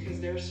this, because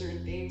there are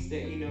certain things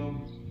that,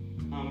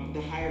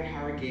 the higher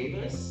power gave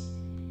us.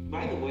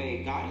 By the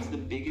way, God is the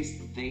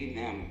biggest they,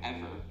 them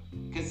ever,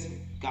 because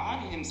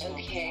God himself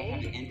is not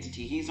an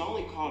entity. He's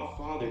only called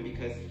Father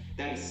because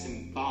that is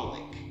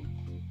symbolic.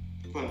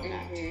 Fun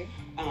fact.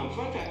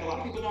 Fun fact, a lot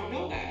of people don't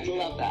know that.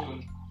 Love that.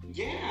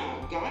 Yeah,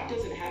 God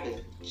doesn't have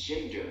a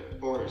gender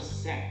or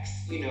sex.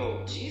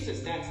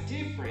 Jesus, that's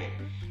different.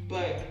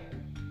 But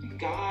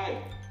God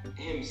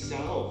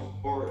himself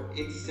or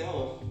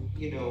itself,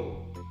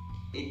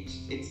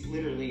 it's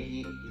literally,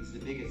 he's the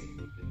biggest,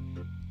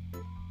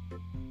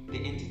 the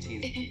entity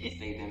is the biggest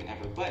they, them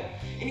ever. But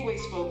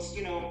anyways, folks,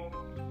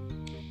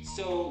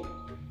 so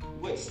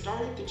what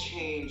started the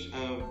change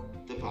of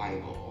the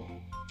Bible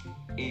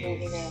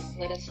is,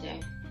 let us know.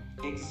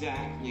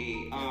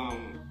 Exactly.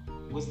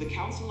 Was the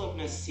Council of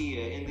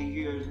Nicaea in the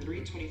year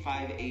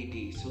 325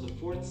 AD, so the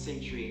 4th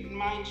century.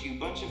 Mind you,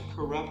 bunch of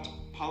corrupt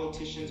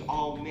politicians,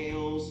 all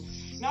males.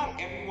 Not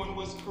everyone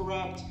was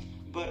corrupt,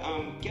 but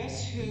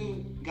guess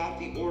who got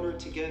the order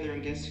together,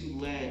 and guess who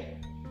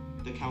led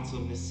the Council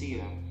of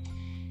Nicaea?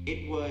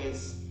 It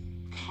was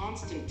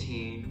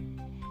Constantine,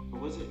 or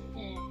was it?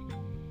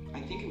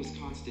 I think it was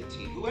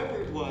Constantine.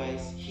 Whoever it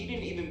was, he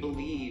didn't even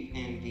believe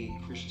in the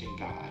Christian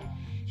God.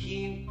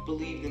 He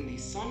believed in the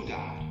sun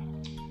god.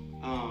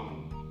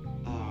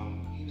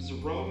 He was a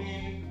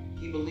Roman.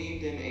 He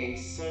believed in a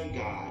sun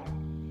god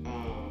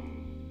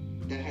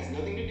that has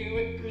nothing to do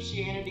with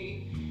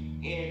Christianity.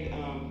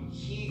 And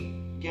he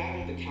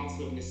gathered the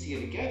Council of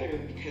Nicaea together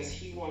because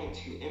he wanted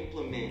to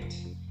implement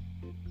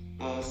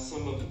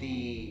some of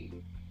the,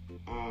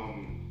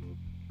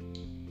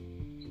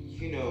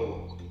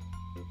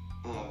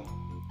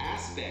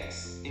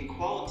 aspects and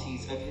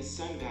qualities of his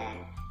sun god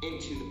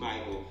into the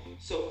Bible.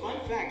 So fun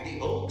fact, the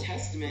Old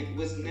Testament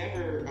was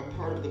never a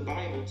part of the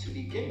Bible to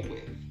begin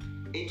with.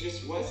 It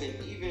just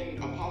wasn't. Even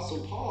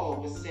Apostle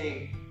Paul was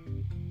saying,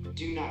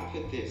 do not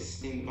put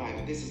this in the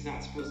Bible. This is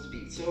not supposed to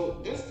be.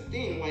 So that's the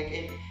thing,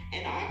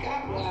 and I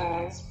got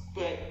reference,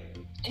 but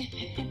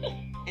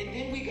and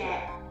then we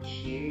got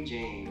King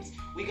James.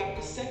 We got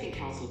the Second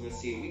Council of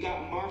Nicaea. We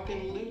got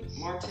Martin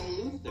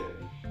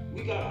Luther.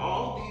 We got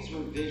all these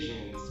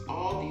revisions,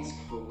 all these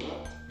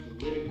corrupt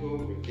political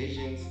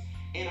revisions,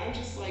 and I'm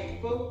just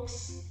like,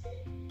 folks,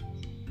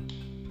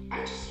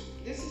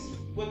 this is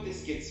what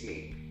this gets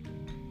me.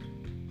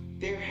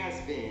 There has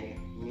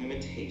been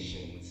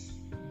limitations,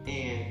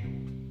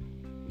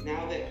 and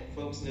now that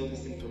folks know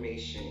this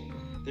information,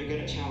 they're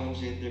going to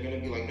challenge it. They're going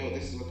to be like, no,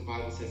 this is what the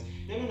Bible says.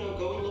 No,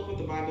 go and look what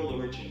the Bible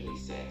originally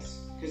says,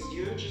 because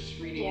you're just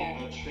reading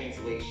a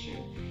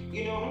translation.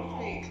 I'm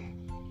like,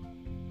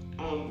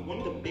 one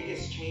of the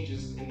biggest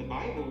changes in the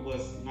Bible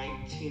was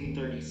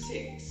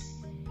 1936,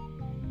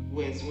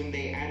 was when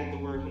they added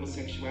the word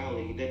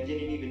homosexuality. That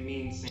didn't even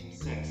mean same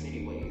sex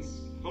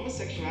anyways.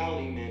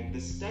 Homosexuality meant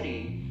the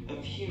study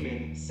of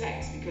human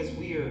sex, because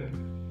we are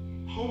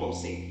Homo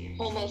sapiens.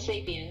 Homo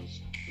sapiens.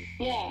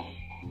 Yeah.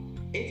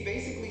 It's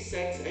basically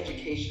sex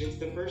education. It's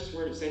the first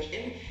word of sex.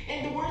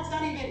 And the word's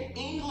not even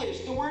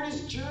English. The word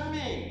is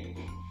German.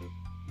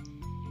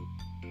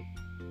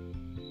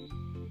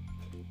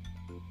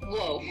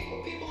 Whoa.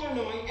 People are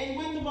annoying. And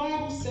when the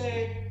Bible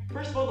said,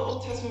 first of all, the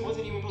Old Testament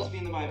wasn't even supposed to be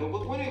in the Bible,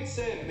 but when it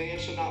said, man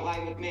shall not lie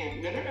with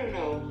man,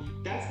 no.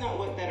 That's not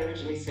what that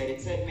originally said.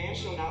 It said, man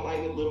shall not lie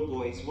with little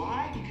boys.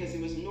 Why? Because it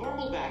was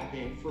normal back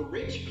then for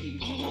rich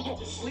people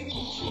to sleep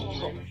with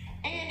children.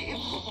 And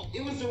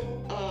it was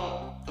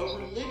a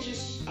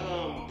religious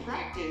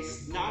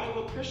practice, not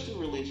of a Christian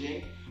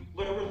religion,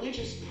 but a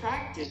religious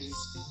practice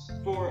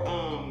for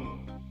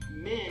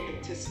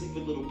men to sleep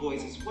with little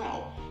boys as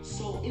well.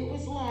 So it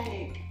was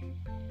like,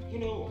 you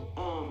know,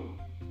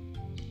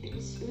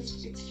 it's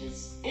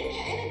just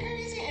and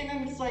crazy, and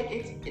then it's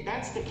like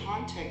that's the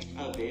context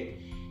of it,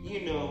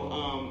 you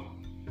know,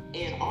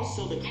 and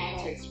also the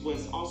context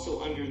was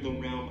also under the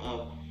realm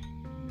of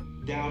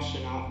thou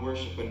shalt not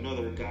worship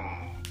another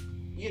god,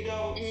 you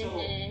know.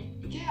 So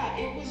yeah,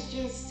 it was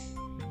just,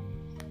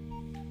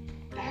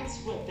 that's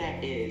what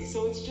that is.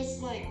 So it's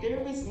just like there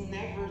was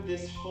never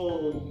this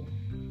whole,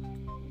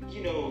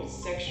 you know,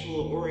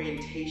 sexual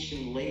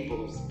orientation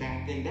labels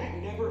back then. That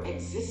never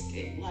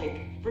existed.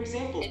 Like, for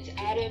example, it's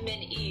Adam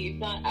and Eve,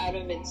 not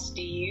Adam and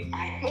Steve.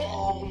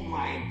 Oh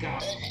my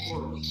god,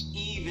 or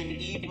Eve and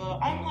Eva.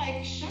 I'm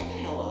like, shut the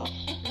hell up.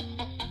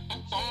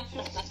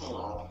 Shut the hell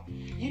up.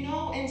 You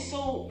know, and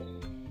so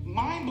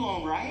mind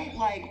blown, right?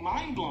 Like,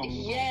 mind blown.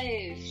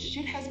 Yes.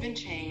 Shit has been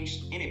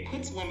changed, and it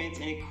puts limits,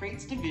 and it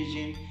creates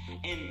division,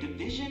 and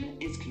division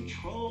is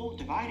control,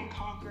 divide and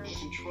conquer,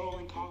 control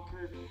and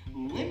conquer,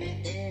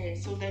 limit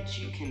so that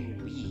you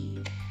can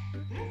lead.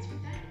 That's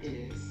what that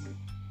is.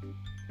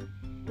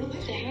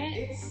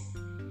 Religion,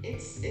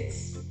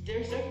 it's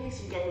there's definitely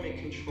some government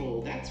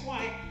control. That's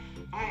why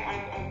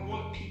I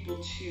want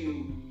people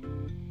to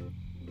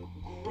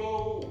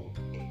grow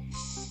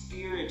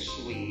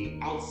spiritually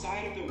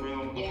outside of the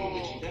realm of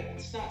religion.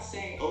 That's not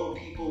saying, oh,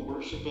 people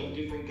worship a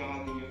different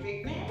god than your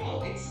faith.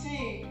 No. It's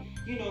saying,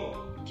 you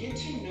know, get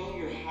to know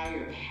your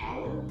higher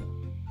power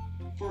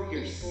for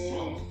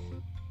yourself.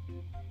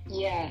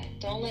 Yeah,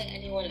 don't let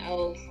anyone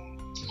else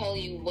tell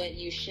you what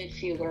you should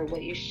feel or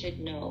what you should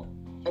know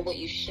or what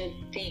you should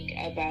think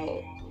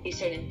about these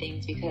certain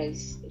things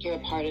because you're a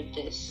part of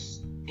this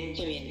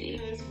community.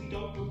 Because we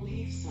don't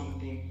believe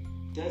something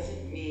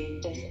doesn't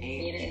mean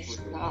it's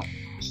not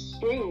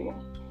true.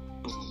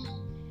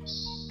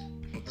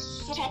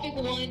 So, topic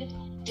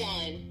 1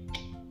 done.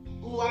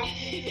 Like,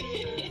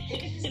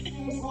 it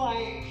seems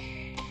like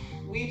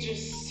we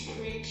just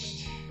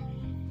preached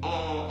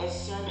a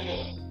sermon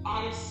of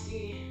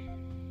honesty.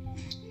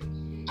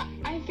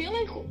 I feel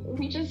like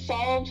we just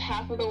solved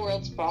half of the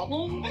world's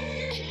problems.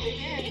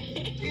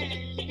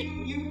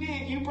 You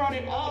did. You brought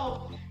it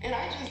up, and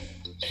I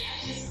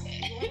just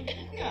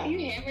yeah.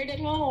 You hammered it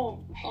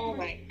home. Oh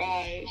my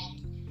gosh.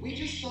 We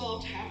just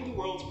solved half of the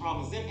world's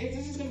problems. And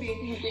this is going to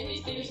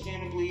be,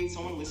 understandably,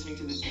 someone listening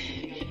to this is going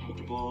to be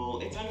uncomfortable.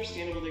 It's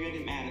understandable they're going to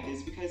get mad at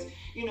this because,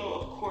 you know,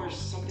 of course,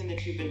 something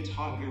that you've been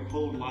taught your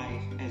whole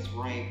life as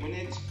right, when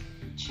it's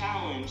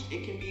challenged,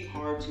 it can be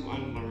hard to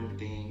unlearn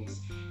things.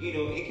 You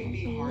know, it can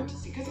be hard to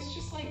see, because it's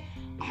just like,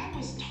 I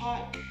was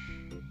taught,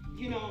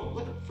 you know,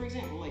 like, for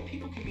example, like,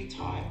 people can be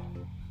taught,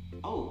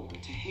 oh,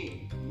 to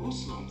hate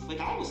Muslims. Like,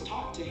 I was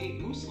taught to hate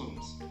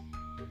Muslims.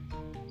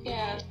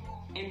 Yeah.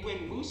 And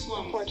when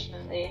Muslims...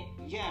 Unfortunately.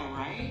 Yeah,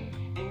 right?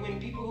 And when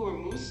people who are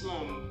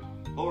Muslim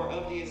or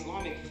of the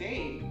Islamic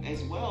faith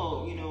as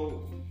well, you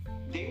know,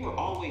 they were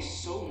always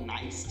so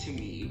nice to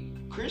me.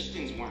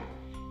 Christians weren't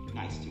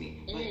nice to me.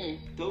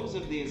 But those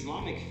of the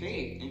Islamic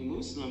faith and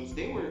Muslims,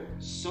 they were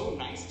so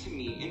nice to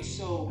me. And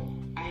so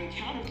I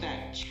encountered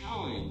that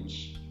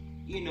challenge,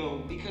 you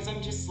know, because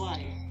I'm just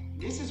like,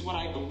 this is what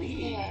I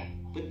believe,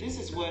 but this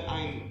is what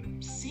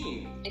I'm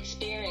seeing.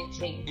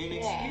 Experiencing.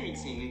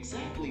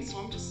 Exactly. So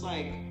I'm just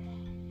like,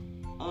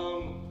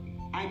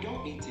 I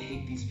don't need to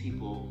hate these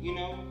people, you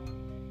know?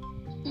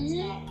 It's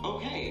not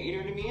okay, you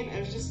know what I mean?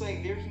 It's just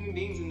like, they're human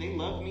beings and they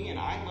love me and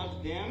I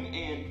love them,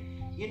 and,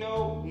 you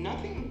know,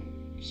 nothing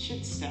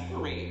should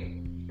separate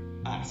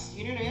us.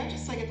 You know what I mean? I'm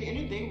just like, at the end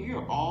of the day, we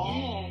are all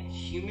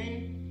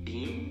human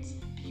beings,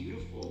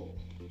 beautiful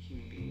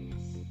human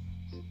beings.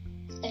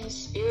 And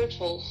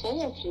spiritual,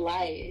 full of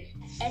life.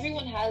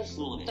 Everyone has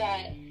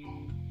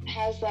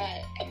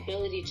that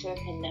ability to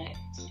connect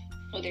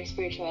with their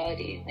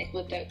spirituality, like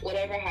with the,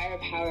 whatever higher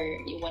power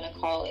you want to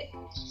call it.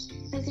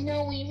 Because, you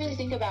know, when you really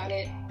think about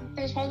it,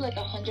 there's probably like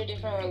 100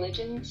 different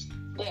religions,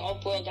 but they all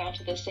boil down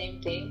to the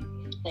same thing.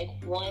 Like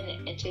one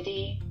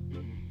entity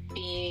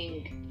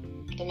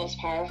being the most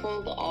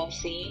powerful, the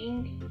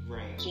all-seeing.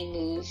 Right. He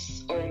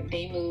moves, or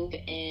they move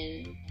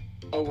in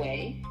a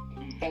way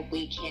that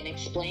we can't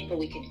explain, but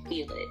we can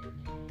feel it.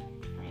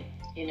 Right.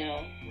 You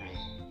know? Right.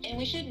 And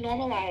we should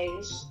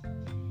normalize,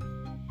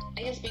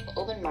 I guess, being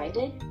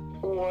open-minded,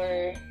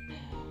 or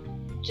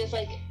just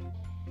like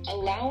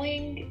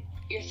allowing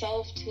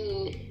yourself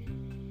to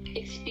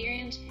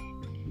experience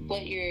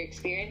what you're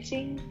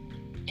experiencing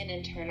and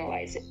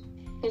internalize it.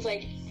 Because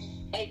like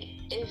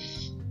if,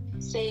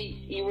 say,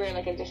 you were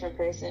like a different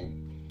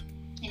person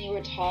and you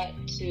were taught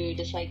to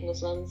dislike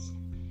Muslims,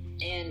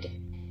 and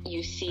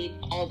you see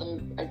all of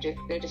them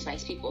they're just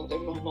nice people, they're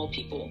normal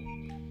people.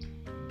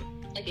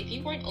 Like, if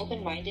you weren't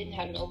open-minded and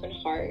had an open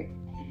heart,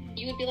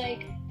 you would be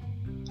like,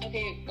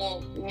 okay,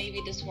 well,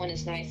 maybe this one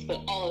is nice,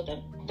 but all of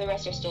them, the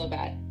rest are still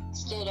bad.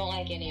 Still don't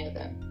like any of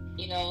them.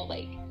 You know,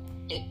 like,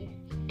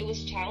 it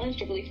was challenged,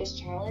 your belief was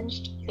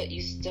challenged, but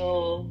you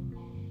still,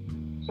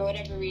 for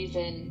whatever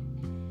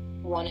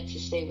reason, wanted to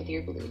stay with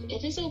your belief.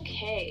 It is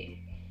okay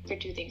for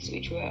two things to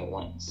be true at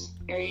once.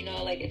 Or, you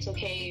know, like, it's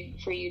okay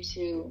for you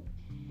to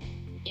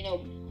you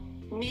know,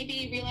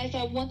 maybe realize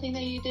that one thing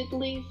that you did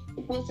believe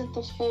wasn't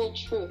the full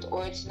truth,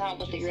 or it's not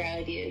what the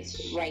reality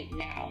is right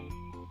now.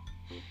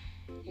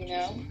 You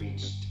know?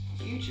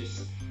 You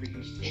just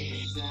preached.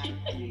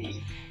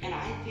 Exactly. And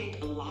I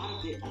think a lot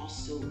of it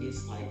also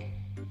is like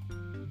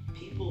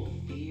people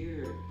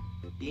fear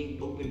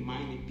being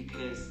open-minded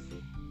because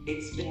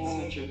it's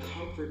been such a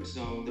comfort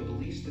zone, the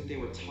beliefs that they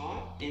were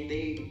taught, and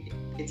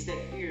it's that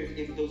fear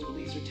if those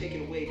beliefs are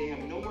taken away, they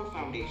have no more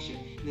foundation,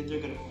 and that they're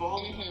going to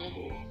fall into the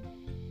hole.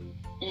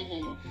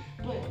 And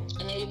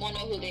they want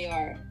to know who they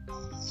are.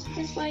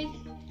 It's like,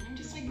 I'm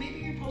just like, maybe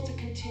you're supposed to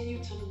continue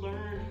to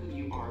learn who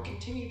you are,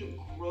 continue to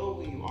grow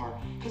who you are,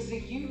 because the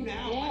you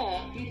now might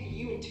not be the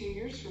you in 2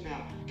 years from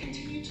now.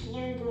 Continue to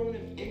learn, grow,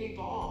 and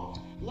evolve.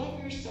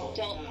 Love yourself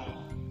enough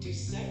to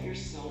set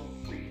yourself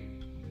free.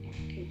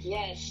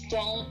 Yes,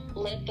 don't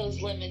let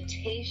those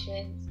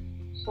limitations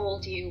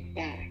hold you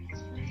back.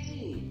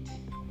 Right.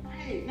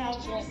 Now,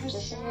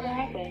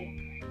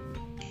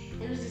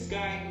 there's this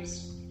guy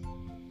who's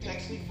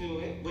sexually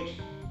fluid, which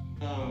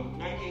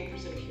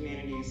 98% of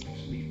humanity is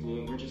sexually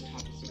fluid. We're just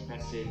taught to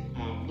suppress it.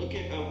 Look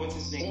at what's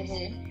his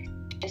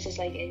name? This is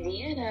like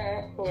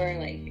Indiana, who are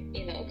like,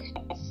 you know.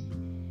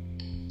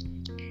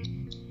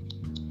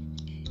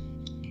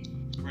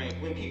 Right.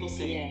 When people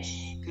say,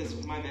 because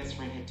my best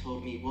friend had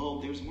told me, well,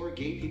 there's more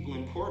gay people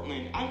in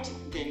Portland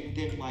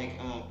than like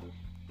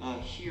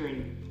here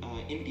in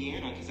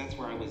Indiana, because that's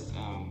where I was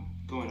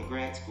going to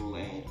grad school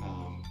at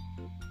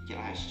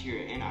last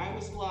year, and I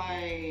was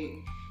like,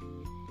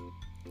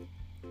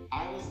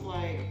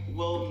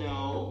 well,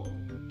 no,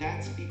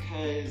 that's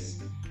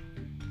because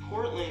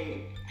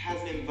Portland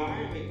has an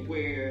environment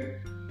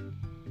where,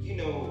 you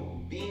know,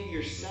 being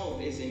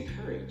yourself is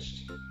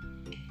encouraged.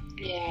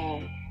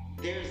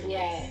 There's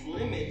less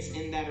limits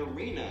in that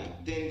arena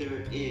than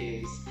there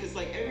is, because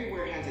like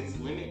everywhere has its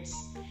limits,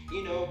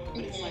 you know,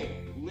 but it's like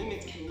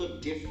limits can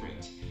look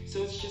different.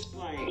 So it's just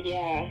like,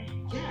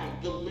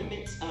 the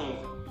limits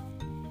of,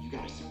 you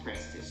gotta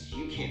suppress this,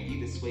 you can't be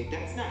this way.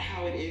 That's not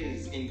how it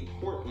is in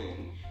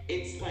Portland.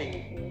 It's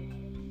like,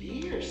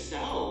 be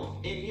yourself,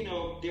 and you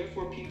know,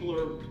 therefore people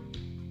are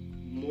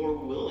more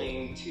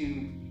willing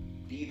to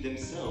be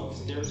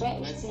themselves. They're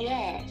less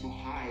willing to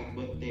hide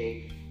what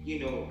they, you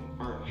know,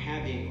 are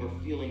having or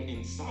feeling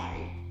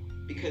inside,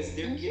 because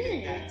they're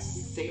giving that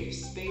safe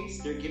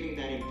space, they're giving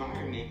that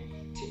environment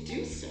to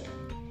do so.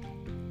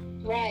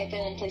 Right,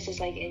 then in places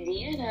like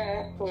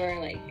Indiana, who are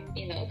like,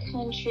 you know,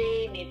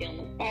 country, maybe on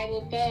the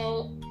Bible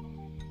Belt,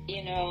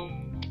 you know,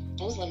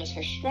 those limits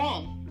are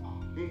strong.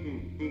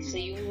 So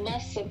you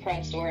must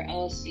suppress, or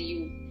else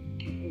you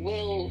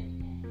will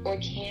or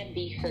can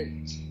be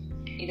hurt,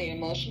 either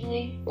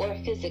emotionally or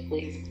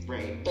physically.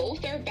 Right.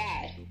 Both are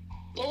bad.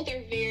 Both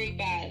are very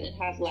bad and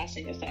have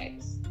lasting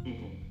effects.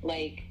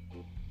 Like,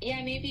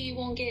 maybe you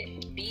won't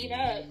get beat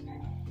up,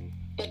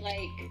 but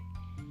like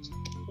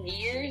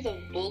years of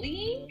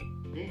bullying.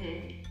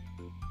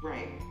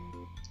 Right.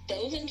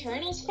 Those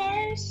internal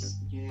scars.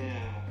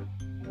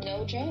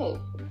 No joke.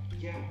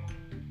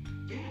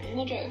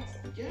 No joke.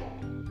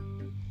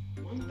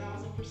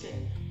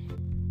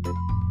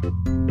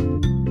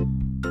 1000%.